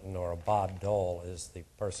Clinton or a Bob Dole is the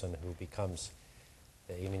person who becomes,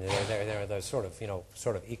 they're sort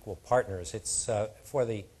of equal partners. It's for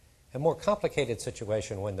a more complicated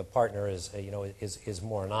situation when the partner is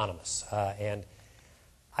more anonymous. And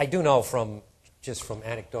I do know from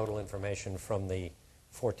anecdotal information from the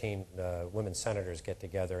 14 women senators get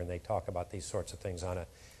together and they talk about these sorts of things on a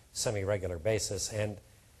semi-regular basis. And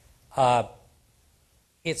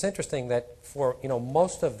it's interesting that for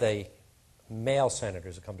most of the male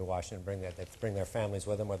senators who come to Washington they bring their families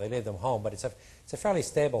with them or they leave them home, but it's a fairly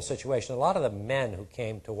stable situation. A lot of the men who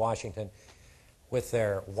came to Washington with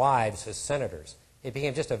their wives as senators, it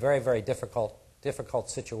became just a very, very difficult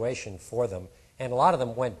situation for them, and a lot of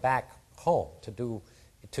them went back home to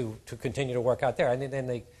continue to work out there, and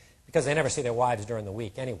then because they never see their wives during the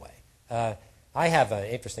week anyway. I have an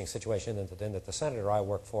interesting situation in that the senator I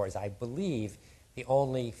work for is, I believe, the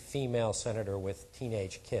only female senator with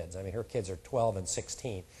teenage kids. I mean, her kids are 12 and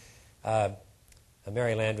 16. Mary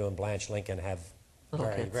Landrieu and Blanche Lincoln have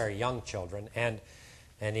very, very young children, and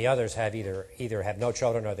the others have either have no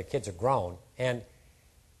children or the kids are grown. And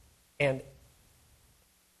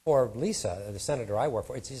for Lisa, the senator I work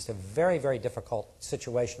for, it's just a very, very difficult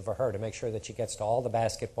situation for her to make sure that she gets to all the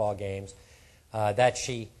basketball games, that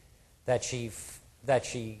she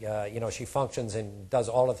functions and does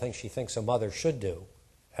all the things she thinks a mother should do.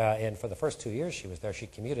 And for the first 2 years she was there, she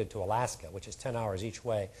commuted to Alaska, which is 10 hours each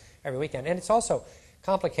way every weekend. And it's also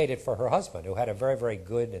complicated for her husband, who had a very, very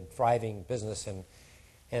good and thriving business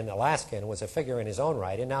in Alaska and was a figure in his own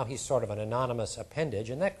right. And now he's sort of an anonymous appendage,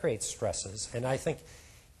 and that creates stresses. And I think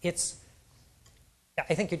you're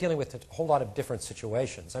dealing with a whole lot of different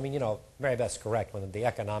situations. I mean, Mary Beth's correct when the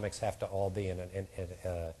economics have to all be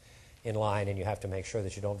in line, and you have to make sure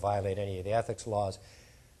that you don't violate any of the ethics laws.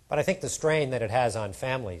 But I think the strain that it has on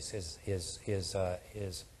families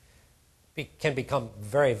can become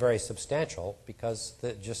very, very substantial, because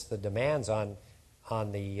the demands on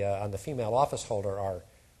the female office holder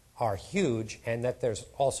are huge, and that there's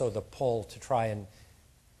also the pull to try and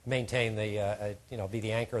maintain be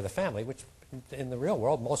the anchor of the family, which in the real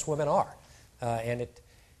world most women are. And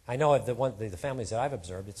I know of the families that I've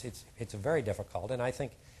observed, it's very difficult, and I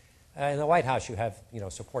think. In the White House, you have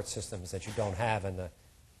support systems that you don't have in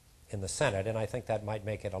the Senate, and I think that might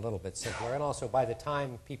make it a little bit simpler. And also, by the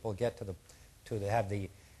time people get to the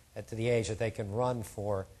age that they can run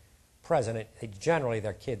for president, generally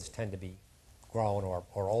their kids tend to be grown or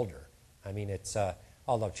older. I mean,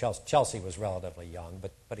 although Chelsea was relatively young,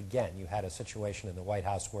 but again, you had a situation in the White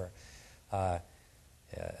House where.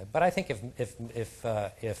 But I think if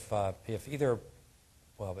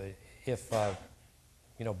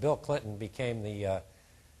Bill Clinton became the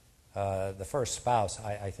first spouse,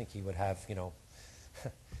 I think he would have,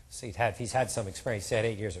 he's had some experience. He had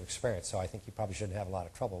 8 years of experience, so I think he probably shouldn't have a lot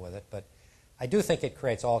of trouble with it. But I do think it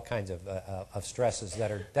creates all kinds of stresses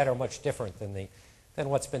that are much different than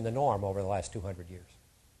what's been the norm over the last 200 years.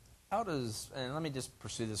 And let me just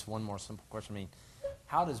pursue this one more simple question. I mean,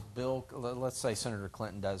 how does let's say Senator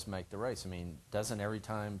Clinton does make the race. I mean, doesn't every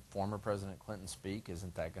time former President Clinton speak,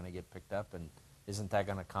 isn't that going to get picked up, and isn't that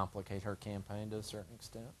going to complicate her campaign to a certain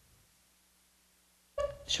extent?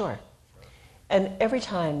 Sure. And every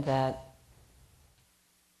time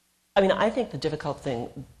I think the difficult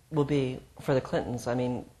thing will be for the Clintons. I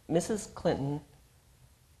mean, Mrs. Clinton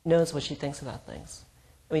knows what she thinks about things.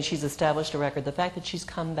 I mean, she's established a record. The fact that she's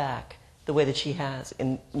come back the way that she has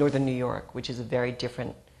in northern New York, which is a very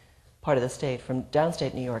different part of the state from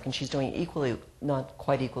downstate New York, and she's doing equally, not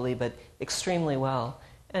quite equally, but extremely well.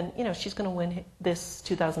 And, she's going to win this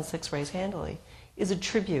 2006 race handily, is a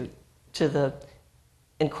tribute to the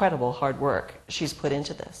incredible hard work she's put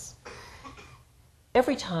into this.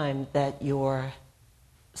 Every time that you're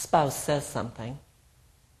spouse says something,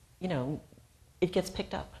 you know, it gets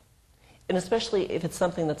picked up. And especially if it's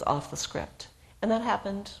something that's off the script. And that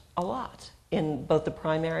happened a lot in both the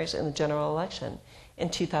primaries and the general election in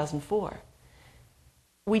 2004.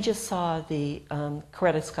 We just saw the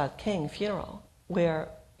Coretta Scott King funeral where,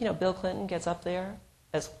 you know, Bill Clinton gets up there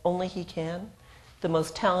as only he can, the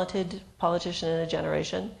most talented politician in a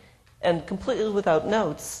generation, and completely without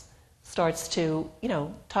notes starts to, you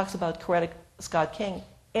know, talks about Coretta Scott King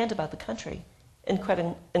and about the country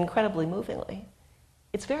incredibly movingly.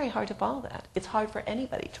 It's very hard to follow that. It's hard for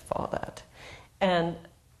anybody to follow that. And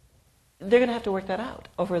they're going to have to work that out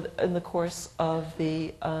in the course of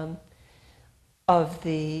the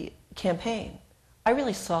campaign. I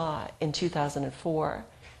really saw in 2004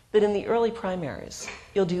 that in the early primaries,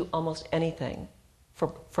 you'll do almost anything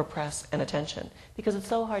for press and attention because it's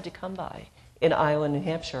so hard to come by in Iowa and New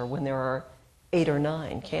Hampshire when there are 8 or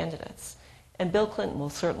 9 candidates. And Bill Clinton will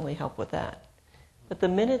certainly help with that. But the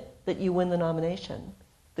minute that you win the nomination,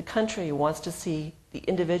 the country wants to see the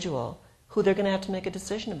individual who they're going to have to make a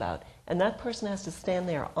decision about. And that person has to stand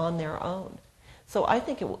there on their own. So I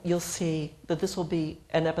think you'll see that this will be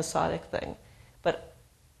an episodic thing. But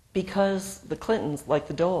because the Clintons, like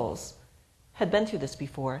the Doles, had been through this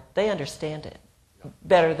before, they understand it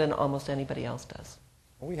better than almost anybody else does.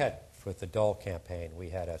 We had, with the Dole campaign, we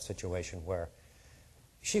had a situation where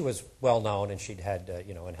she was well known and she'd had,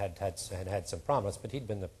 you know, and had some promise, but he'd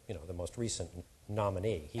been the most recent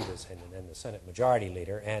nominee. He was and the Senate Majority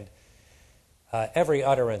Leader, and every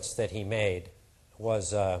utterance that he made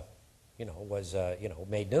was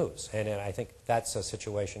made news. And I think that's a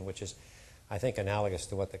situation which is, I think, analogous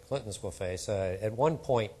to what the Clintons will face. At one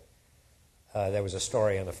point, there was a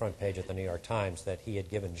story on the front page of the New York Times that he had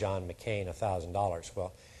given John McCain $1,000.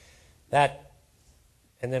 Well,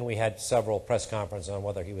 and then we had several press conferences on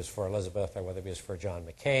whether he was for Elizabeth or whether he was for John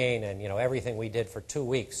McCain, and everything we did for 2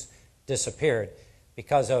 weeks disappeared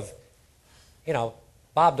because of,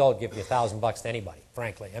 Bob Dole would give you $1,000 to anybody,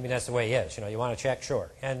 frankly. I mean, that's the way he is. You want a check,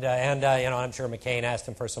 sure. And I'm sure McCain asked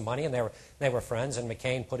him for some money, and they were friends. And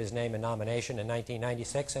McCain put his name in nomination in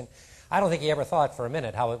 1996, and I don't think he ever thought for a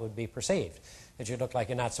minute how it would be perceived, that you look like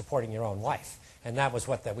you're not supporting your own wife. And that was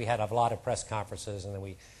we had a lot of press conferences, and then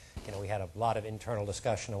we had a lot of internal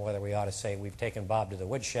discussion on whether we ought to say we've taken Bob to the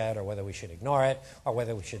woodshed, or whether we should ignore it, or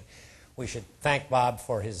whether we should thank Bob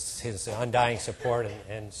for his undying support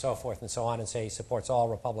and so forth and so on, and say he supports all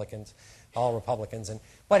Republicans.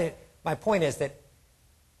 But my point is that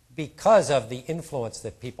because of the influence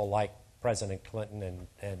that people like President Clinton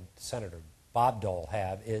and Senator Bob Dole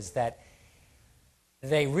have, is that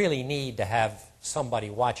they really need to have somebody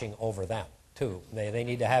watching over them, too. They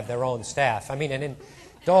need to have their own staff. I mean, and in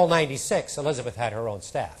Dole 96, Elizabeth had her own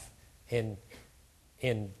staff. In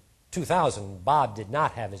 2000, Bob did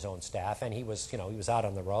not have his own staff, and he was out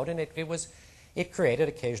on the road, and it created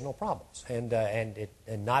occasional problems, and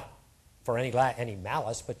not for any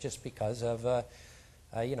malice, but just because of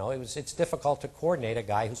it's difficult to coordinate a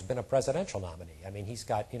guy who's been a presidential nominee. I mean, he's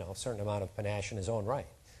got a certain amount of panache in his own right.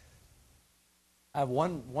 I have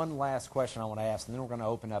one last question I want to ask, and then we're going to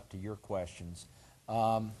open up to your questions.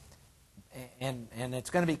 And it's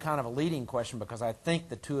going to be kind of a leading question because I think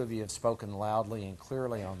the two of you have spoken loudly and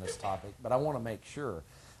clearly on this topic, but I want to make sure.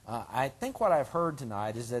 I think what I've heard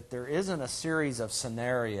tonight is that there isn't a series of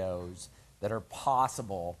scenarios that are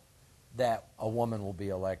possible that a woman will be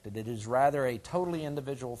elected. It is rather a totally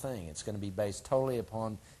individual thing. It's going to be based totally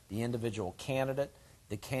upon the individual candidate,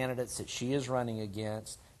 the candidates that she is running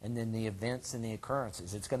against, and then the events and the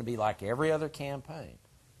occurrences. It's going to be like every other campaign.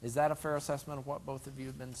 Is that a fair assessment of what both of you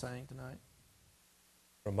have been saying tonight?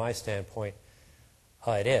 From my standpoint,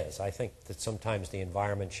 it is. I think that sometimes the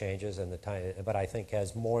environment changes, but I think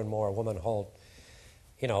as more and more women hold,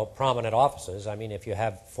 prominent offices. I mean, if you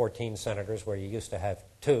have 14 senators where you used to have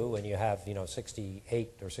 2, and you have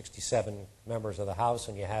 68 or 67 members of the House,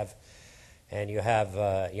 and you have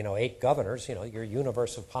 8 governors, your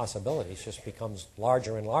universe of possibilities just becomes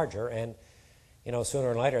larger and larger, and sooner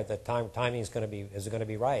or later the timing is going to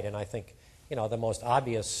be right. And I think the most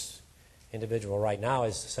obvious individual right now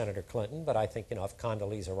is Senator Clinton, but I think if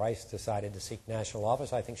Condoleezza Rice decided to seek national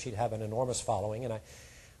office, I think she'd have an enormous following. And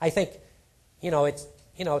I think it's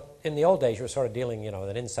in the old days you were sort of dealing with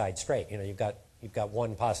an inside straight. You've got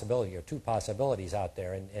one possibility or 2 possibilities out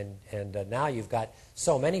there, and now you've got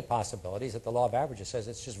so many possibilities that the law of averages says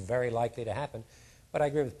it's just very likely to happen. But I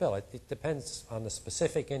agree with Bill. It depends on the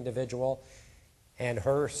specific individual and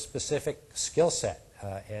her specific skill set.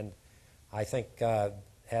 And I think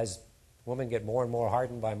as women get more and more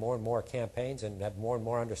hardened by more and more campaigns and have more and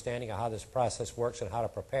more understanding of how this process works and how to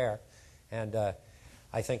prepare, and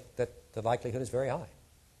I think that the likelihood is very high.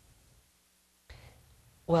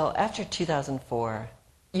 Well, after 2004,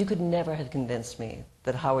 you could never have convinced me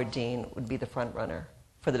that Howard Dean would be the front runner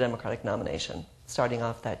for the Democratic nomination starting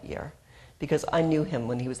off that year, because I knew him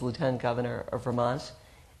when he was Lieutenant Governor of Vermont,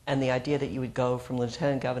 and the idea that you would go from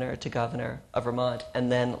Lieutenant Governor to Governor of Vermont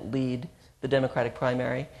and then lead the Democratic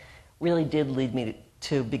primary really did lead me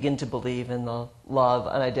to begin to believe in the law of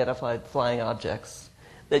unidentified flying objects,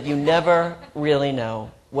 that you never really know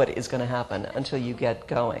what is going to happen until you get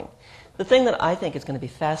going. The thing that I think is going to be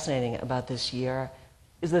fascinating about this year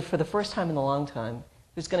is that for the first time in a long time,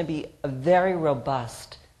 there's going to be a very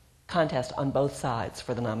robust contest on both sides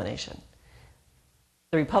for the nomination.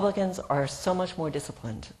 The Republicans are so much more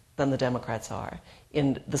disciplined than the Democrats are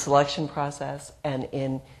in the selection process and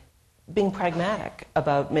in being pragmatic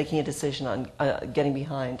about making a decision on getting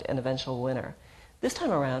behind an eventual winner. This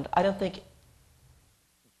time around, I don't think,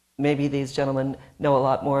 maybe these gentlemen know a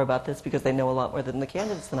lot more about this because they know a lot more than the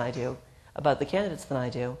candidates than I do, about the candidates than I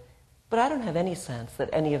do, but I don't have any sense that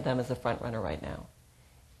any of them is a front runner right now.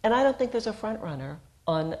 And I don't think there's a front runner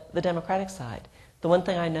on the Democratic side. The one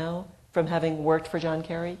thing I know from having worked for John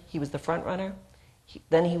Kerry, he was the front runner,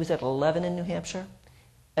 then he was at 11 in New Hampshire,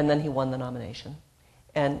 and then he won the nomination.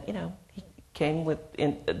 And, you know, he came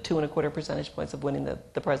within 2.25 percentage points of winning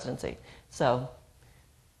the presidency. So,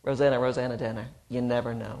 Rosanna Denner, you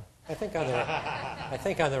never know. I think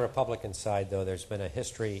on the Republican side, though, there's been a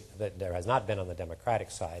history that there has not been on the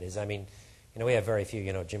Democratic side. We have very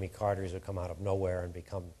few, Jimmy Carters who come out of nowhere and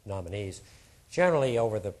become nominees. Generally,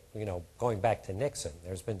 over the, going back to Nixon,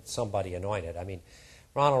 there's been somebody anointed.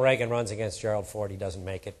 Ronald Reagan runs against Gerald Ford. He doesn't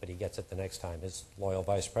make it, but he gets it the next time. His loyal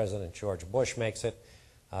vice president, George Bush, makes it.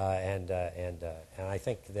 And I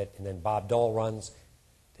think that, and then Bob Dole runs,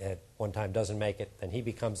 at one time doesn't make it, then he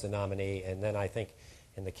becomes the nominee. And then I think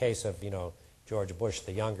in the case of, George Bush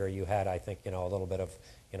the younger, you had, I think, a little bit of,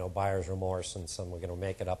 buyer's remorse, and some were going to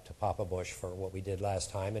make it up to Papa Bush for what we did last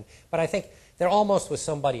time. But I think there almost was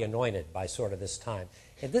somebody anointed by sort of this time.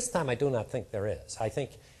 And this time I do not think there is. I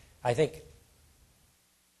think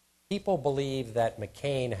people believe that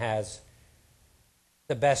McCain has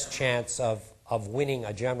the best chance of winning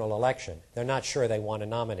a general election. They're not sure they want to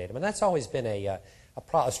nominate him. And that's always been a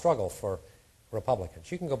struggle for Republicans.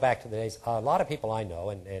 You can go back to the days, a lot of people I know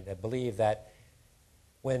and believe that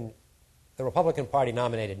when the Republican Party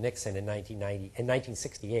nominated Nixon in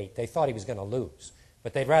 1968, they thought he was going to lose.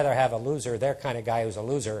 But they'd rather have a loser, their kind of guy who's a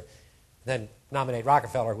loser, than nominate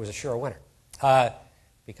Rockefeller, who was a sure winner.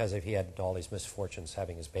 Because if he had all these misfortunes,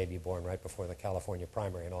 having his baby born right before the California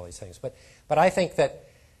primary and all these things. But I think that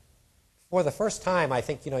for the first time, I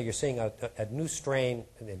think you're seeing a new strain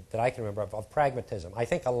that I can remember of pragmatism. I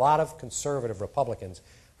think a lot of conservative Republicans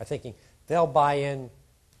are thinking they'll buy in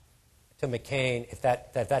to McCain if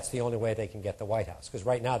that's the only way they can get the White House. Because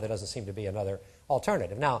right now there doesn't seem to be another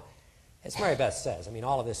alternative. Now, as Mary Beth says,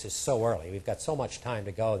 all of this is so early. We've got so much time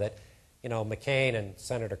to go that McCain and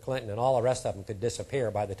Senator Clinton and all the rest of them could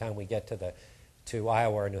disappear by the time we get to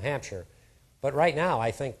Iowa or New Hampshire. But right now,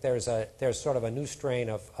 I think there's sort of a new strain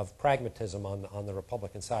of pragmatism on the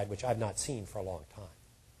Republican side, which I've not seen for a long time.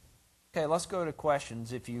 Okay, let's go to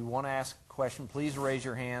questions. If you want to ask a question, please raise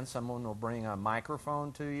your hand. Someone will bring a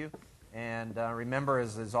microphone to you. And remember,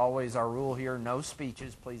 as always, our rule here, no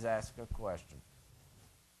speeches. Please ask a question.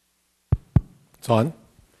 It's on.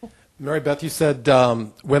 Mary Beth, you said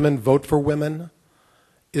women vote for women.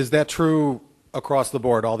 Is that true across the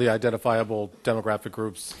board, all the identifiable demographic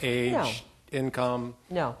groups, age, No. income,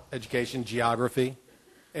 No. education, geography,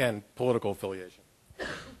 and political affiliation?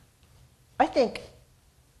 I think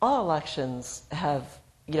all elections have,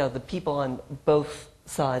 the people on both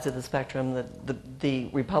sides of the spectrum, the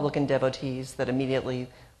Republican devotees that immediately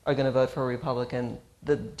are going to vote for a Republican,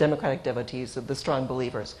 the Democratic devotees, the strong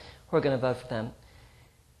believers who are going to vote for them.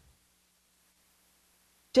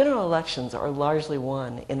 General elections are largely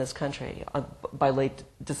won in this country by late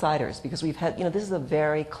deciders because we've had, this is a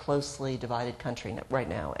very closely divided country right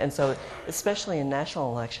now. And so, especially in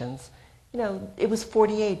national elections, it was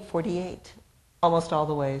 48-48 almost all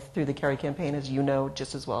the way through the Kerry campaign, as you know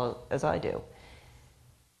just as well as I do.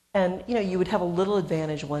 And, you would have a little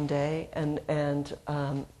advantage one day and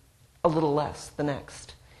a little less the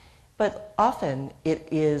next. But often it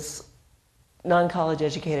is non-college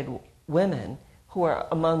educated women who are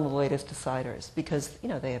among the latest deciders because,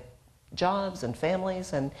 they have jobs and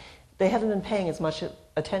families and they haven't been paying as much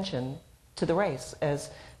attention to the race as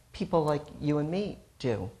people like you and me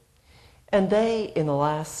do. And they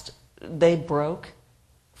broke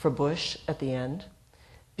for Bush at the end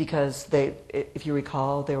because if you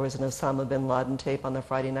recall, there was an Osama bin Laden tape on the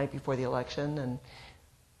Friday night before the election and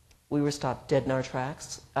we were stopped dead in our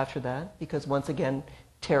tracks after that because, once again,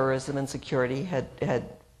 terrorism and security had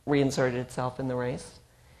reinserted itself in the race.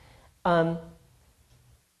 For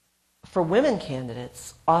women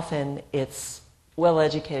candidates, often it's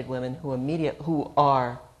well-educated women who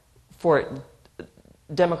are, for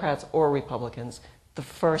Democrats or Republicans, the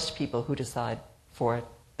first people who decide for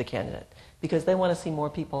the candidate because they want to see more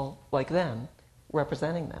people like them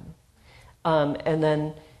representing them. And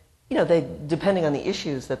then, they, depending on the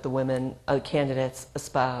issues that the women candidates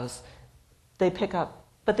espouse, they pick up.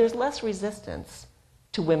 But there's less resistance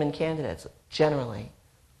to women candidates generally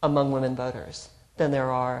among women voters than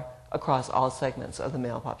there are across all segments of the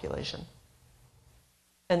male population.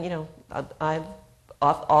 And, I've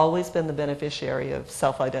always been the beneficiary of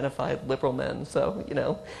self-identified liberal men, so,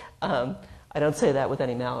 I don't say that with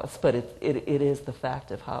any malice, but it is the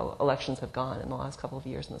fact of how elections have gone in the last couple of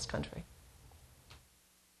years in this country.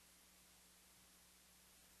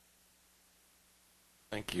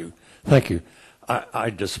 Thank you. Thank you.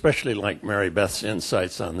 I'd especially like Mary Beth's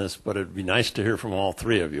insights on this, but it'd be nice to hear from all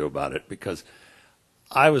three of you about it because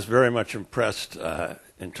I was very much impressed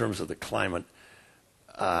in terms of the climate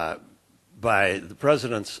by the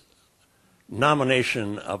president's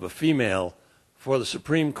nomination of a female for the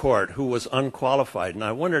Supreme Court who was unqualified. And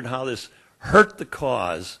I wondered how this hurt the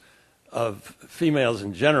cause of females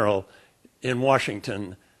in general in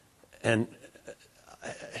Washington. And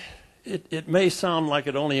it may sound like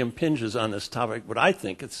it only impinges on this topic, but I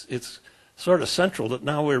think it's sort of central that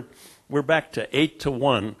now we're back to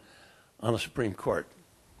 8-1 on the Supreme Court.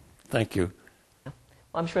 Thank you. Well,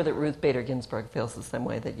 I'm sure that Ruth Bader Ginsburg feels the same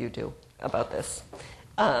way that you do about this.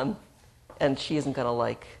 And she isn't going to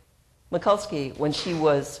like Mikulski, when she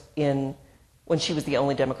was the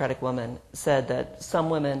only Democratic woman, said that some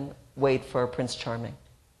women wait for Prince Charming.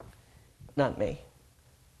 Not me.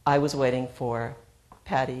 I was waiting for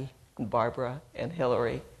Patty and Barbara and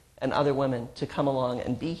Hillary and other women to come along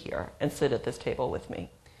and be here and sit at this table with me.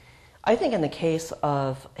 I think in the case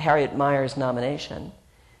of Harriet Meyer's nomination,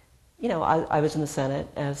 I was in the Senate,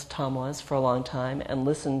 as Tom was, for a long time, and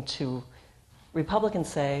listened to Republicans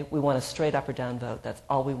say, we want a straight up or down vote. That's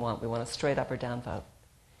all we want. We want a straight up or down vote.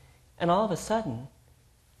 And all of a sudden,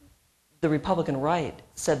 the Republican right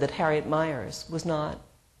said that Harriet Meyers was not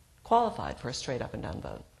qualified for a straight up and down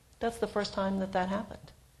vote. That's the first time that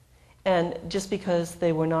happened. And just because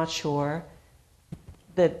they were not sure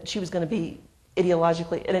that she was going to be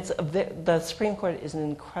ideologically, and the Supreme Court is an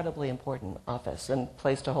incredibly important office and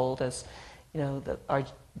place to hold, as our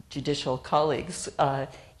judicial colleagues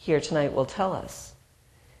here tonight will tell us.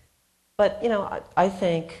 But I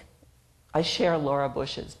think I share Laura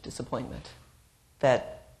Bush's disappointment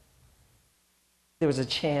that there was a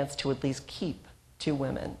chance to at least keep two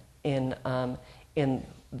women on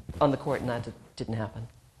the court, and that didn't happen.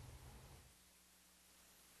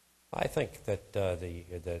 I think that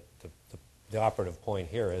the operative point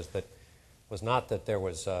here was not that there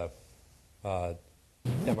was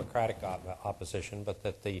Democratic opposition, but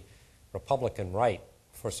that the Republican right,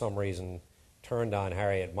 for some reason, turned on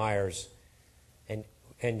Harriet Meyers.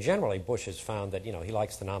 And generally, Bush has found that he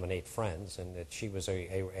likes to nominate friends, and that she was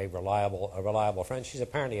a reliable friend. She's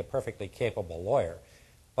apparently a perfectly capable lawyer,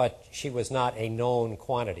 but she was not a known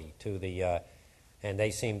quantity to the. And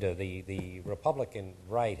they seem to the Republican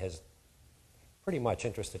right has pretty much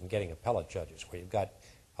interested in getting appellate judges, where you've got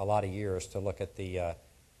a lot of years to look at the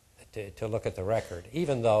record.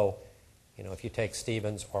 Even though, if you take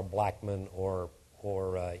Stevens or Blackmun or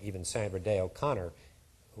even Sandra Day O'Connor,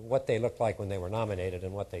 what they looked like when they were nominated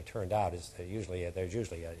and what they turned out is there's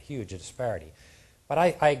usually a huge disparity. But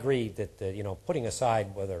I agree that putting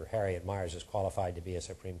aside whether Harriet Meyers is qualified to be a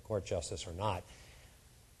Supreme Court justice or not,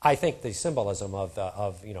 I think the symbolism of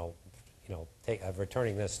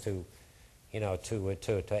returning this to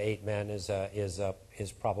 8 men is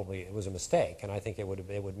probably, it was a mistake, and I think it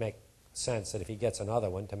would make sense that if he gets another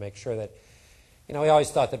one, to make sure that we always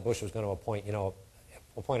thought that Bush was going to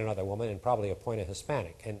appoint another woman and probably appoint a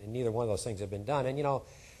Hispanic, and neither one of those things have been done. And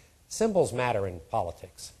symbols matter in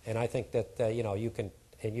politics, and I think that you can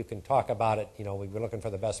talk about it. We were looking for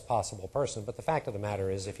the best possible person, but the fact of the matter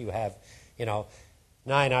is, if you have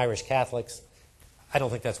 9 Irish Catholics, I don't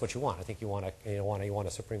think that's what you want. I think you want a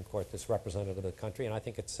Supreme Court that's representative of the country, and I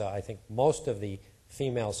think most of the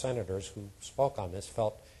female senators who spoke on this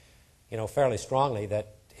felt fairly strongly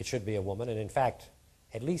that it should be a woman, and in fact,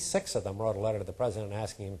 at least 6 of them wrote a letter to the president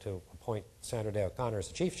asking him to appoint Sandra Day O'Connor as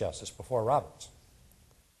the Chief Justice before Roberts.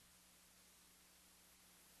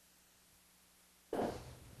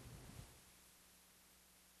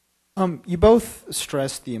 You both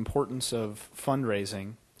stressed the importance of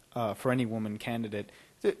fundraising for any woman candidate.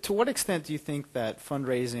 To what extent do you think that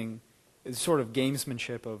fundraising, is sort of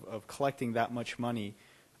gamesmanship of collecting that much money,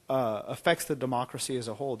 affects the democracy as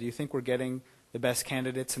a whole? Do you think we're getting the best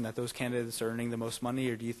candidates and that those candidates are earning the most money,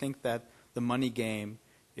 or do you think that the money game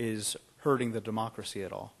is hurting the democracy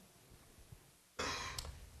at all?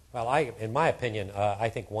 Well, in my opinion, I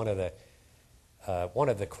think one of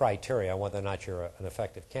the criteria whether or not you're an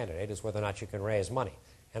effective candidate is whether or not you can raise money.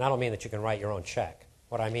 And I don't mean that you can write your own check.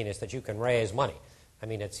 What I mean is that you can raise money. I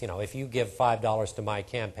mean, it's, if you give $5 to my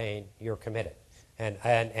campaign, you're committed. And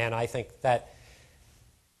I think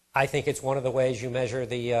it's one of the ways you measure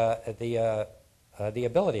the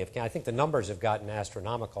ability of. I think the numbers have gotten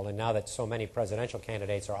astronomical, and now that so many presidential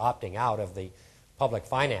candidates are opting out of the public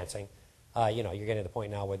financing, you're getting to the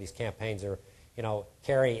point now where these campaigns are,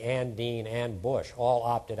 Kerry and Dean and Bush all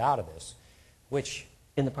opted out of this, which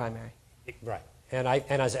In the primary. right, and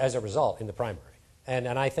as a result in the primary, and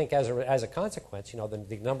I think as a consequence,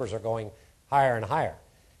 the numbers are going higher and higher.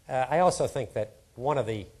 I also think that one of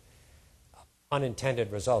the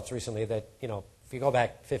unintended results recently that if you go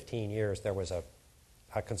back 15 years, there was a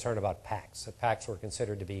concern about PACs. That PACs were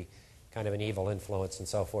considered to be kind of an evil influence and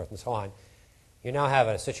so forth and so on. You now have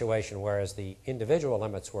a situation where, as the individual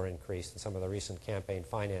limits were increased in some of the recent campaign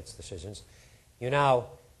finance decisions,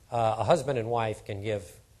 a husband and wife can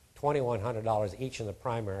give $2,100 each in the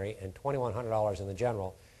primary and $2,100 in the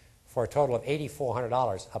general for a total of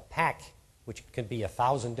 $8,400. A PAC, which can be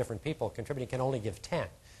 1,000 different people contributing, can only give 10.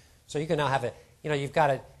 So you can now have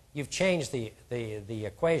you've changed the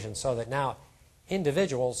equation so that now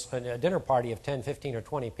individuals, a dinner party of 10, 15, or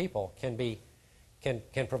 20 people can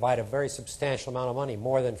provide a very substantial amount of money,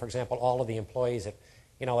 more than, for example, all of the employees at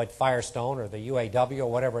Firestone or the UAW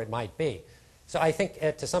or whatever it might be. So I think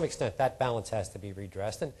to some extent that balance has to be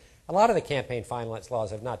redressed. And a lot of the campaign finance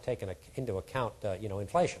laws have not taken into account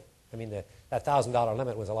inflation. I mean, that $1,000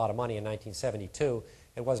 limit was a lot of money in 1972.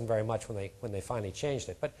 It wasn't very much when they finally changed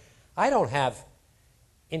it. But I don't have,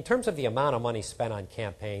 in terms of the amount of money spent on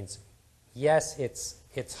campaigns, yes,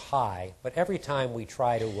 it's high. But every time we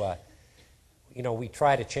try to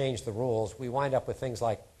change the rules, we wind up with things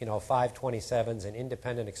like 527s and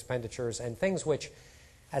independent expenditures and things which,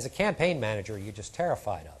 as a campaign manager, you're just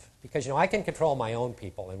terrified of. Because I can control my own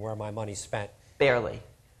people and where my money's spent. Barely.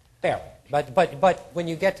 But when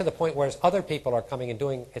you get to the point where other people are coming and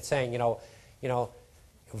doing it, saying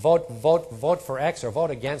vote for X or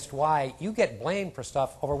vote against Y, you get blamed for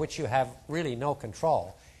stuff over which you have really no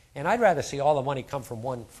control. And I'd rather see all the money come from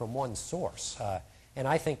one source. And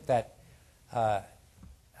I think that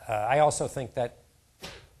I also think that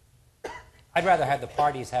I'd rather have the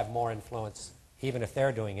parties have more influence, even if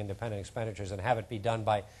they're doing independent expenditures, and have it be done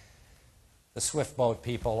by the Swift Boat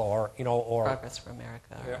people, or Progress for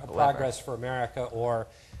America, Progress for America, or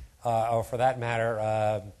for that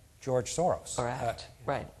matter, George Soros. Correct.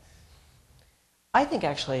 Right. I think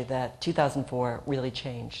actually that 2004 really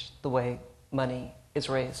changed the way money is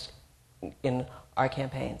raised in our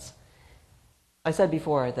campaigns. I said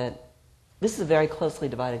before that this is a very closely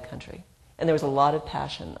divided country, and there was a lot of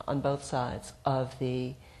passion on both sides of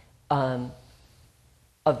the aisle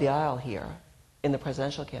here in the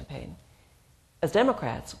presidential campaign. As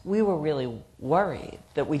Democrats, we were really worried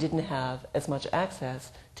that we didn't have as much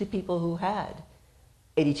access to people who had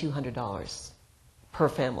 $8,200 per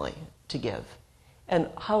family to give. And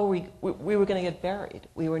how we were going to get buried.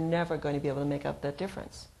 We were never going to be able to make up that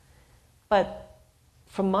difference. But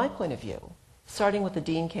from my point of view, starting with the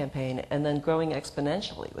Dean campaign and then growing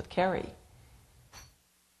exponentially with Kerry,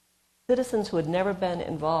 citizens who had never been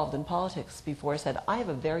involved in politics before said, I have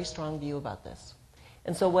a very strong view about this.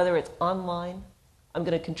 And so whether it's online, I'm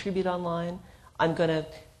going to contribute online, I'm going to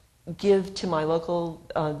give to my local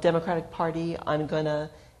Democratic Party, I'm going to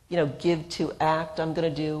give to ACT, I'm going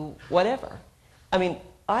to do whatever. I mean,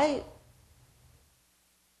 I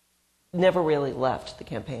never really left the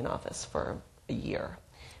campaign office for a year.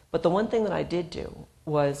 But the one thing that I did do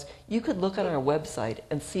was you could look on our website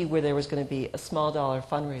and see where there was going to be a small dollar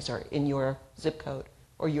fundraiser in your zip code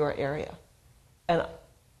or your area. And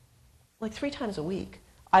like 3 times a week,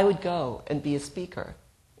 I would go and be a speaker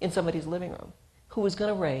in somebody's living room who was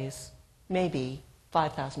going to raise maybe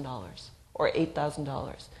 $5,000 or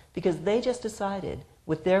 $8,000 because they just decided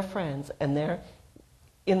with their friends and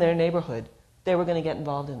in their neighborhood they were going to get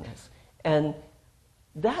involved in this. And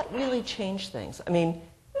that really changed things. I mean,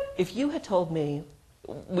 if you had told me,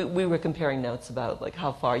 we were comparing notes about like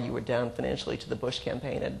how far you were down financially to the Bush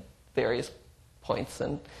campaign at various points,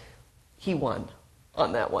 and he won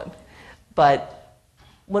on that one. But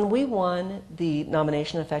when we won the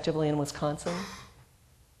nomination effectively in Wisconsin,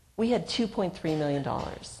 we had $2.3 million.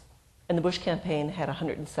 and the Bush campaign had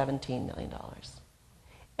 $117 million.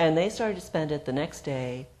 And they started to spend it the next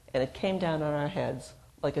day, and it came down on our heads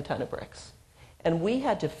like a ton of bricks. And we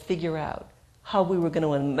had to figure out how we were going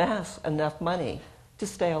to amass enough money to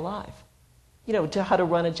stay alive, to how to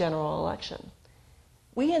run a general election.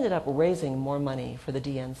 We ended up raising more money for the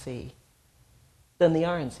DNC than the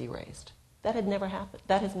RNC raised. That had never happened.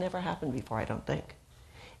 That has never happened before, I don't think.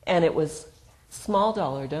 And it was small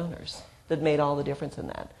dollar donors that made all the difference in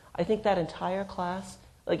that. I think that entire class,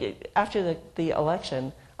 after the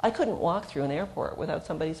election, I couldn't walk through an airport without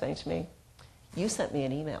somebody saying to me, "You sent me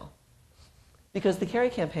an email." Because the Kerry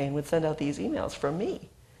campaign would send out these emails from me,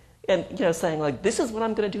 and saying this is what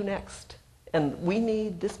I'm going to do next, and we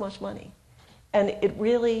need this much money. And it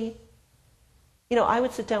really, I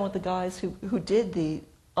would sit down with the guys who did the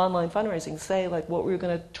online fundraising, say what we were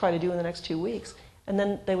going to try to do in the next 2 weeks, and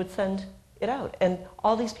then they would send it out. And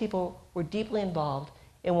all these people were deeply involved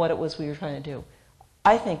in what it was we were trying to do.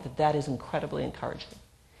 I think that that is incredibly encouraging.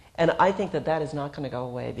 And I think that that is not going to go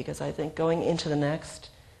away, because I think going into the next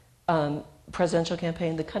presidential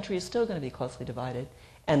campaign, the country is still going to be closely divided,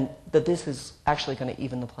 and that this is actually going to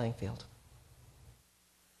even the playing field.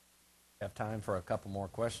 We have time for a couple more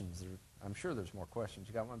questions. I'm sure there's more questions.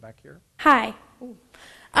 You got one back here? Hi.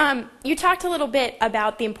 You talked a little bit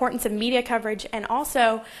about the importance of media coverage, and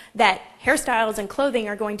also that hairstyles and clothing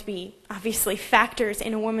are going to be obviously factors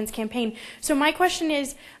in a women's campaign. So my question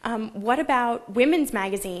is, what about women's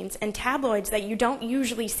magazines and tabloids that you don't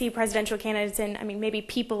usually see presidential candidates in? I mean, maybe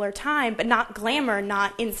People or Time, but not Glamour,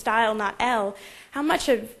 not In Style, not Elle. How much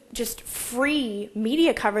of just free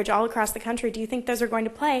media coverage all across the country do you think those are going to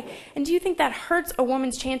play? And do you think that hurts a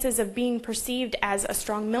woman's chances of being perceived as a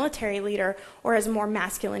strong military leader or as a more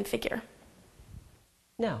masculine figure?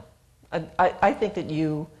 No. I think that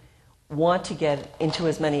you want to get into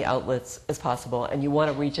as many outlets as possible, and you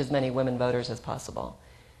want to reach as many women voters as possible.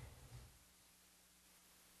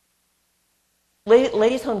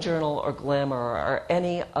 Ladies Home Journal or Glamour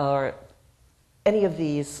or any of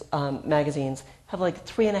these magazines have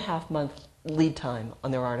 3.5 month lead time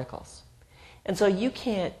on their articles. And so you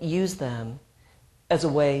can't use them as a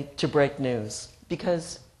way to break news,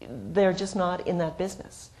 because they're just not in that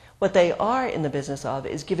business. What they are in the business of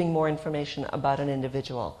is giving more information about an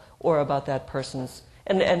individual or about that person's.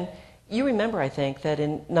 And you remember, I think, that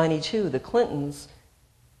in '92, the Clintons,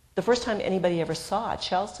 the first time anybody ever saw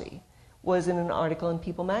Chelsea was in an article in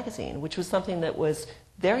People magazine, which was something that was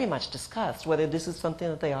very much discussed, whether this is something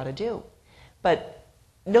that they ought to do. But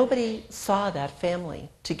nobody saw that family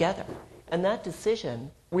together. And that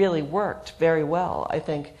decision really worked very well, I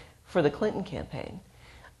think, for the Clinton campaign.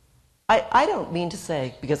 I don't mean to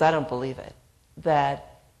say, because I don't believe it,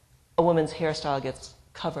 that a woman's hairstyle gets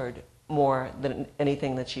covered more than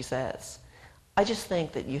anything that she says. I just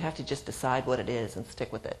think that you have to just decide what it is and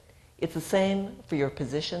stick with it. It's the same for your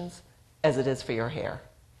positions as it is for your hair.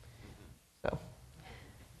 So,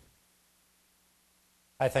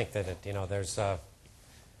 I think that there's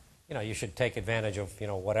you should take advantage of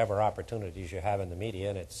whatever opportunities you have in the media,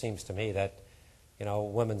 and it seems to me that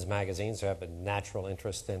women's magazines have a natural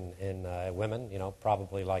interest in women.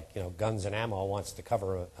 Probably like Guns and Ammo wants to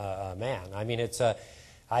cover a man. I mean,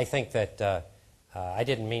 I think that I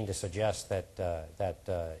didn't mean to suggest that that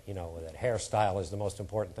hairstyle is the most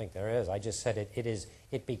important thing there is. I just said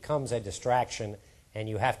it becomes a distraction, and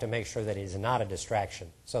you have to make sure that it is not a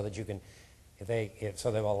distraction, so that you can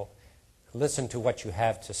so they will listen to what you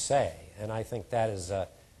have to say. And I think that is.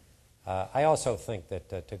 I also think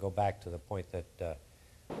that to go back to the point that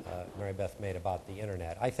Mary Beth made about the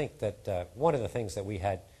internet, I think that one of the things that we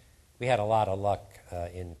had a lot of luck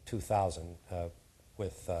in 2000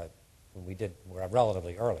 with when we did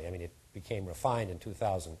relatively early. I mean, it became refined in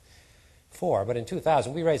 2004, but in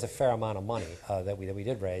 2000 we raised a fair amount of money that we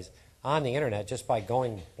did raise on the internet just by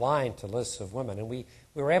going blind to lists of women, and we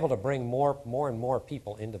were able to bring more and more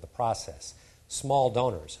people into the process, small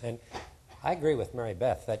donors. And I agree with Mary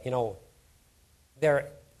Beth that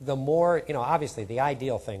the more obviously the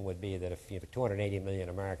ideal thing would be that if you have 280 million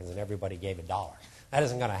Americans and everybody gave $1, that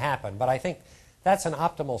isn't going to happen. But I think that's an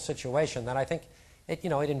optimal situation. That I think it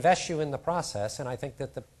invests you in the process, and I think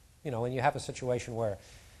that when you have a situation where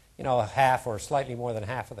half or slightly more than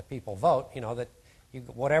half of the people vote, that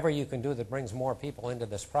whatever you can do that brings more people into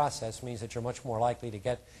this process means that you're much more likely to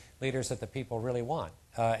get leaders that the people really want.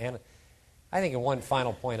 And I think one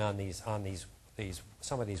final point on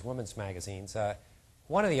some of these women's magazines.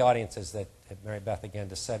 One of the audiences that Mary Beth again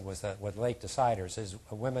just said was that with late deciders is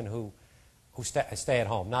women who stay at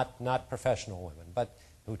home, not professional women, but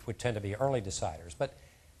who would tend to be early deciders. But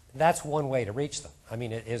that's one way to reach them. I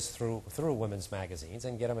mean, it is through women's magazines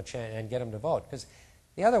and get them a chance and get them to vote. Because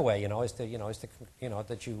the other way, is to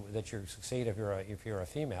that you succeed if you're a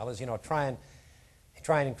female is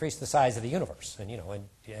try and increase the size of the universe and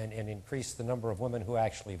and increase the number of women who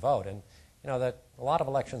actually vote. And that a lot of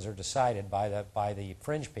elections are decided by the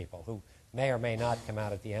fringe people who may or may not come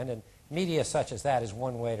out at the end. And media such as that is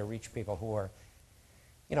one way to reach people who are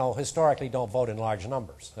historically don't vote in large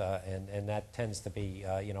numbers, and that tends to be,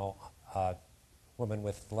 women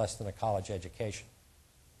with less than a college education.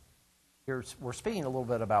 We're speaking a little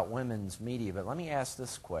bit about women's media, but let me ask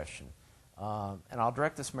this question. And I'll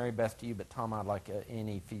direct this, Mary Beth, to you, but Tom, I'd like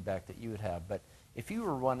any feedback that you would have. But if you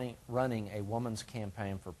were running a women's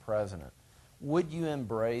campaign for president, would you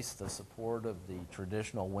embrace the support of the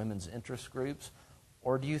traditional women's interest groups,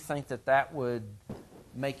 or do you think that would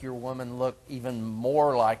make your woman look even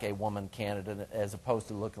more like a woman candidate as opposed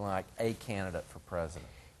to looking like a candidate for president?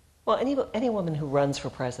 Well, any woman who runs for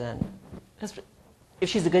president, if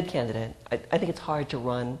she's a good candidate, I think it's hard to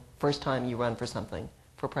run first time you run for something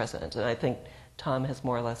for president. And I think Tom has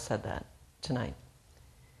more or less said that tonight.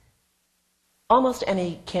 Almost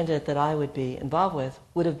any candidate that I would be involved with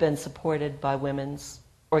would have been supported by women's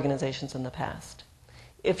organizations in the past.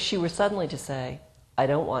 If she were suddenly to say, I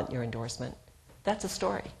don't want your endorsement, that's a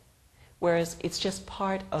story. Whereas it's just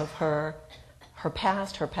part of her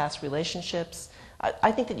past relationships.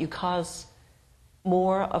 I think that you cause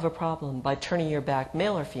more of a problem by turning your back,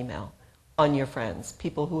 male or female, on your friends,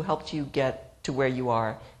 people who helped you get to where you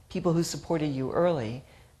are, people who supported you early,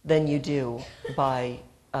 than you do by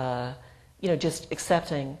just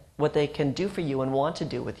accepting what they can do for you and want to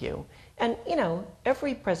do with you. And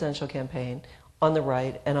every presidential campaign, on the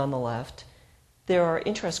right and on the left, there are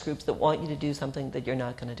interest groups that want you to do something that you're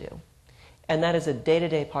not going to do. And that is a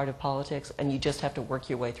day-to-day part of politics, and you just have to work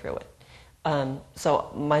your way through it.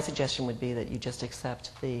 So my suggestion would be that you just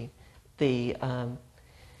accept the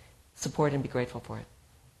support and be grateful for it.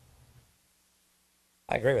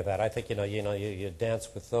 I agree with that. I think you dance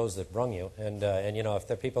with those that brung you, and if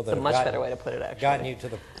the people that it's a much better way to put it, actually, gotten you to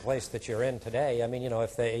the place that you're in today. I mean,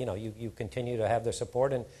 if they you continue to have their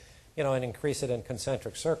support and increase it in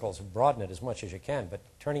concentric circles, broaden it as much as you can, but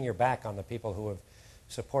turning your back on the people who have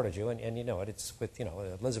supported you, and it's with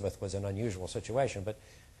Elizabeth was an unusual situation, but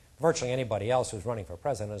virtually anybody else who's running for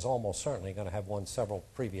president is almost certainly going to have won several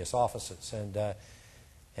previous offices,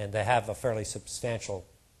 and they have a fairly substantial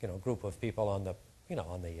group of people on the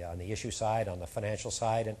on the issue side, on the financial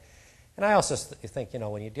side, and I also think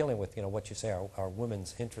when you're dealing with what you say are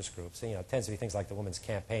women's interest groups, it tends to be things like the Women's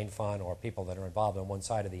Campaign Fund or people that are involved on one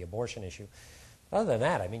side of the abortion issue. Other than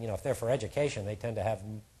that, I mean, if they're for education, they tend to have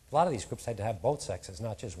a lot of these groups tend to have both sexes,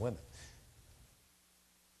 not just women.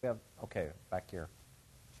 Yeah. Okay, back here.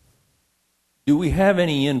 Do we have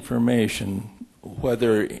any information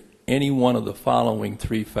whether any one of the following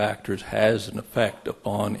three factors has an effect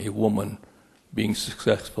upon a woman being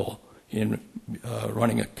successful in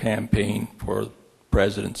running a campaign for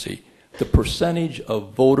presidency? The percentage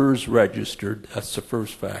of voters registered, that's the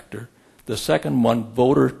first factor. The second one,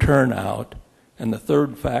 voter turnout. And the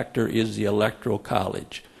third factor is the electoral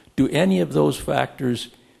college. Do any of those factors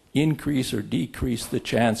increase or decrease the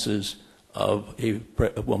chances of a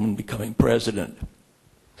woman becoming president?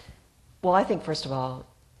 Well, I think, first of all,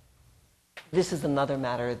 this is another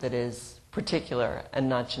matter that is particular and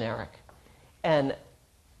not generic. And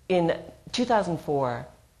in 2004,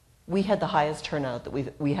 we had the highest turnout that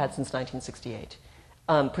we had since 1968.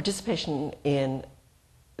 Participation in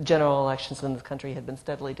general elections in this country had been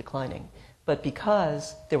steadily declining. But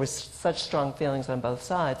because there was such strong feelings on both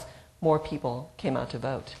sides, more people came out to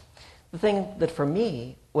vote. The thing that for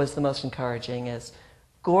me was the most encouraging is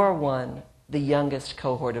Gore won the youngest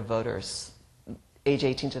cohort of voters, age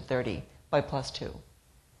 18 to 30, by +2.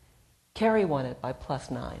 Kerry won it by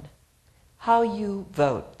 +9. How you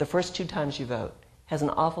vote, the first 2 times you vote, has an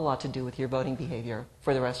awful lot to do with your voting behavior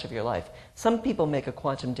for the rest of your life. Some people make a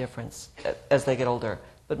quantum difference as they get older,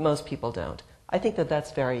 but most people don't. I think that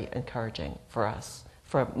that's very encouraging for us,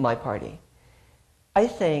 for my party. I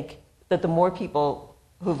think that the more people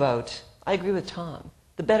who vote, I agree with Tom,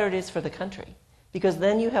 the better it is for the country. Because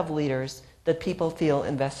then you have leaders that people feel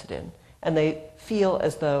invested in. And they feel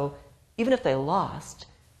as though, even if they lost,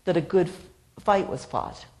 that a good fight was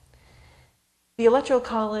fought. The Electoral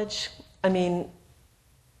College, I mean,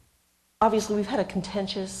 obviously we've had a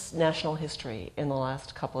contentious national history in the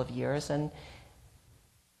last couple of years. And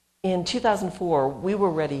in 2004, we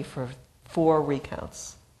were ready for 4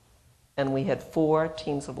 recounts, and we had 4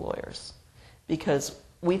 teams of lawyers because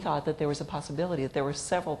we thought that there was a possibility that there were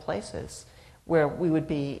several places where we would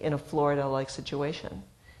be in a Florida-like situation.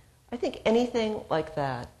 I think anything like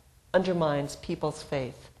that undermines people's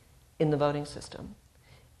faith in the voting system.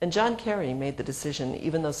 And John Kerry made the decision,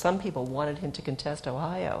 even though some people wanted him to contest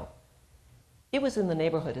Ohio, it was in the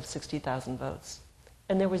neighborhood of 60,000 votes.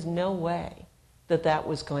 And there was no way that that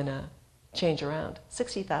was going to change around.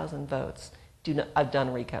 60,000 votes, I've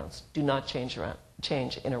done recounts, do not change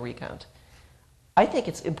in a recount. I think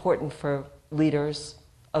it's important for leaders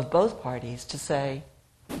of both parties to say,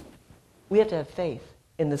 we have to have faith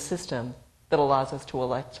in the system that allows us to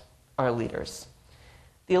elect our leaders.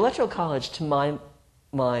 The Electoral College, to my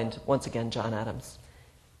mind, once again, John Adams,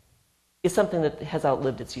 is something that has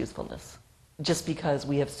outlived its usefulness, just because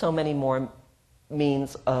we have so many more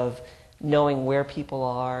means of knowing where people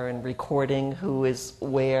are and recording who is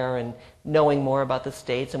where and knowing more about the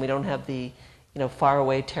states, and we don't have the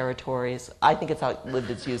faraway territories. I think it's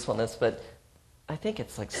outlived its usefulness, but I think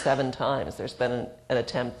it's like 7 times there's been an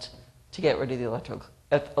attempt to get rid of the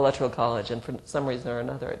Electoral College, and for some reason or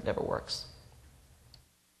another, it never works.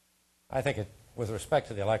 I think with respect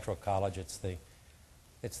to the Electoral College, it's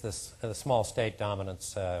the small state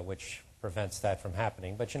dominance which prevents that from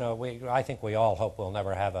happening. But I think we all hope we'll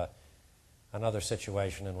never have another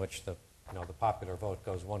situation in which the popular vote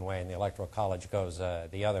goes one way and the Electoral College goes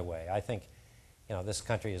the other way. I think this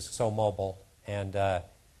country is so mobile, and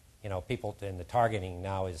people in the targeting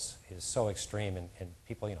now is so extreme, and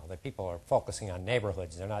people people are focusing on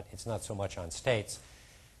neighborhoods. It's not so much on states.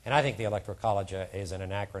 And I think the Electoral College is an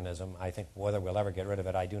anachronism. I think whether we'll ever get rid of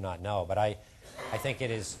it, I do not know. But I think it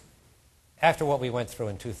is, after what we went through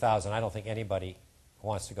in 2000, I don't think anybody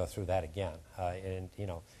wants to go through that again.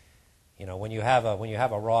 When you have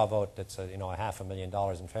a raw vote that's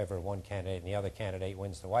 $500,000 in favor of one candidate and the other candidate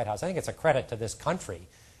wins the White House, I think it's a credit to this country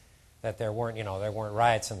that there weren't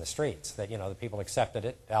riots in the streets. That the people accepted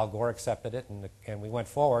it, Al Gore accepted it, and we went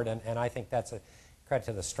forward. And I think that's a credit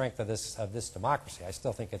to the strength of this democracy. I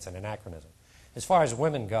still think it's an anachronism. As far as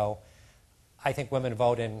women go, I think women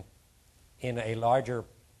vote in a larger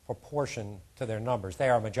proportion to their numbers. They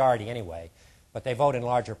are a majority anyway, but they vote in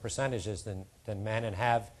larger percentages than men, and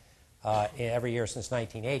have every year since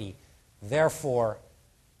 1980. Therefore,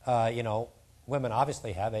 women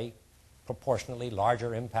obviously have a proportionately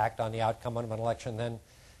larger impact on the outcome of an election than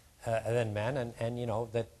men, and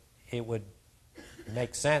that it would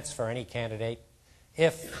make sense for any candidate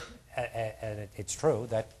if, and it's true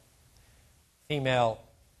that female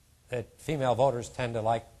voters tend to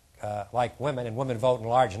like women, and women vote in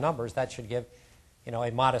large numbers, that should give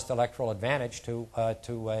a modest electoral advantage to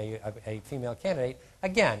a female candidate.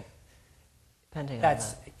 Again,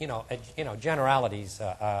 that's generalities.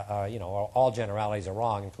 All generalities are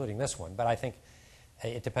wrong, including this one. But I think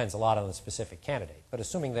it depends a lot on the specific candidate. But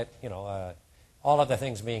assuming that all other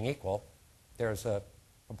things being equal, there's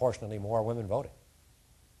proportionally more women voting.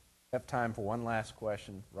 We have time for one last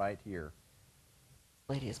question right here.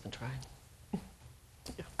 Lady has been trying.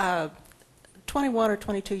 21 or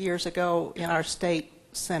 22 years ago in our state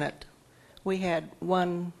Senate, we had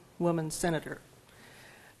one woman senator.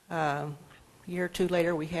 A year or two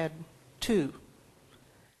later, we had 2.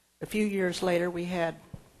 A few years later, we had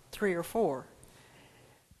 3 or 4.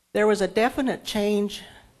 There was a definite change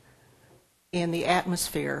in the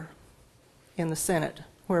atmosphere in the Senate,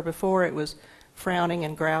 where before it was frowning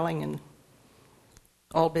and growling and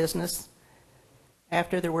all business.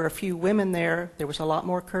 After there were a few women there was a lot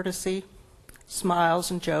more courtesy, smiles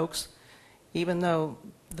and jokes, even though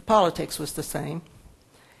the politics was the same.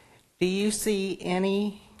 Do you see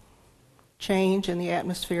any change in the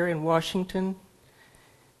atmosphere in Washington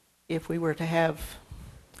if we were to have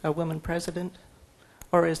a woman president?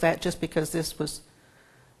 Or is that just because this was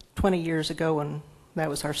 20 years ago and that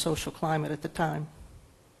was our social climate at the time?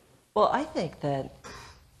 Well, I think that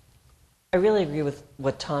I really agree with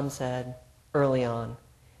what Tom said early on,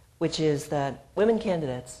 which is that women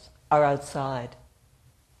candidates are outside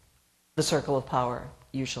the circle of power,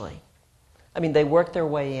 usually. I mean, they work their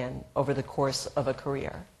way in over the course of a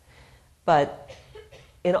career. But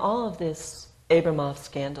in all of this Abramoff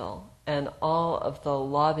scandal and all of the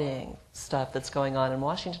lobbying stuff that's going on in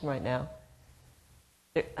Washington right now,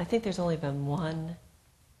 I think there's only been one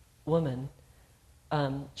woman,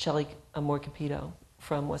 Shelley Moore Capito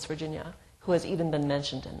from West Virginia, who has even been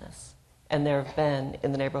mentioned in this. And there have been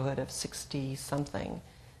in the neighborhood of 60-something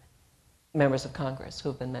members of Congress who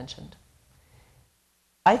have been mentioned.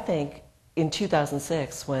 I think in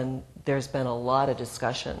 2006, when there's been a lot of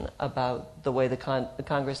discussion about the way the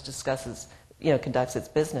Congress conducts its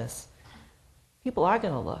business, people are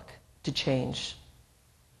going to look to change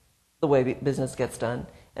the way business gets done.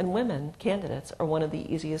 And women candidates are one of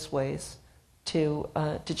the easiest ways to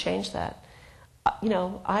change that.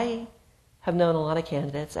 I have known a lot of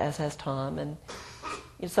candidates, as has Tom, and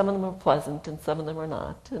some of them are pleasant and some of them are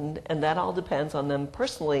not. And that all depends on them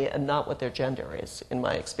personally and not what their gender is, in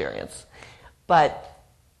my experience. But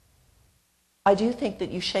I do think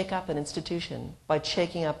that you shake up an institution by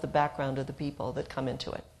shaking up the background of the people that come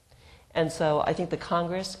into it. And so I think the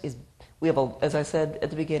Congress is, as I said at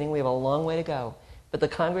the beginning, we have a long way to go. But the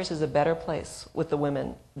Congress is a better place with the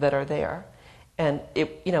women that are there. And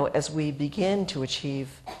as we begin to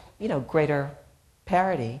achieve, greater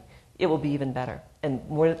parity, it will be even better. And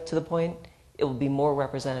more to the point, it will be more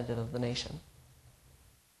representative of the nation.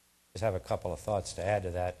 I just have a couple of thoughts to add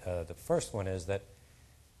to that. The first one is that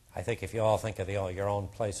I think if you all think of your own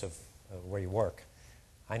place of where you work,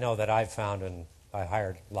 I know that I've found, and I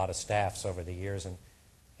hired a lot of staffs over the years, and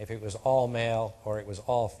if it was all male or it was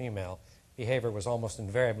all female, behavior was almost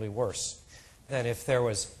invariably worse than if there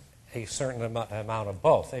was a certain amount of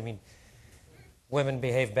both. I mean, women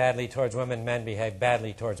behave badly towards women, men behave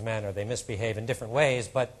badly towards men, or they misbehave in different ways,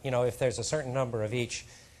 but if there's a certain number of each,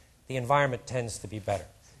 the environment tends to be better.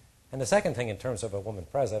 And the second thing in terms of a woman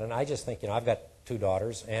president, I just think, I've got 2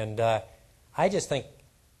 daughters, and I just think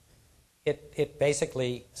it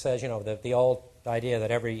basically says, the old idea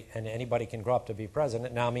that anybody can grow up to be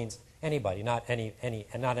president now means anybody, not any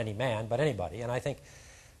man, but anybody. And I think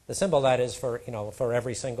the symbol of that is for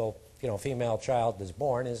every single female child that's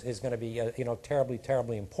born is going to be terribly,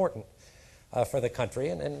 terribly important for the country.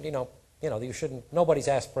 And you shouldn't, nobody's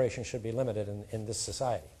aspiration should be limited in this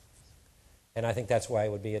society. And I think that's why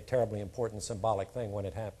it would be a terribly important symbolic thing when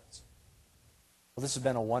it happens. Well, this has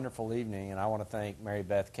been a wonderful evening, and I want to thank Mary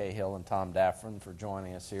Beth Cahill and Tom Daffron for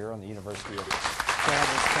joining us here on the University of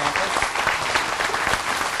Kansas campus.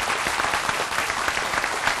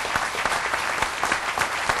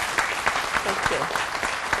 Thank you.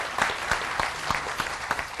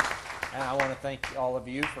 And I want to thank all of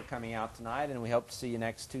you for coming out tonight, and we hope to see you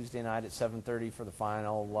next Tuesday night at 7:30 for the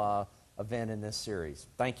final event in this series.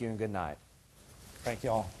 Thank you and good night. Thank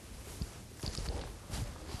you all.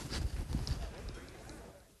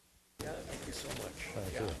 Thank you so much.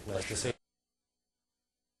 Thank you. Nice to see you.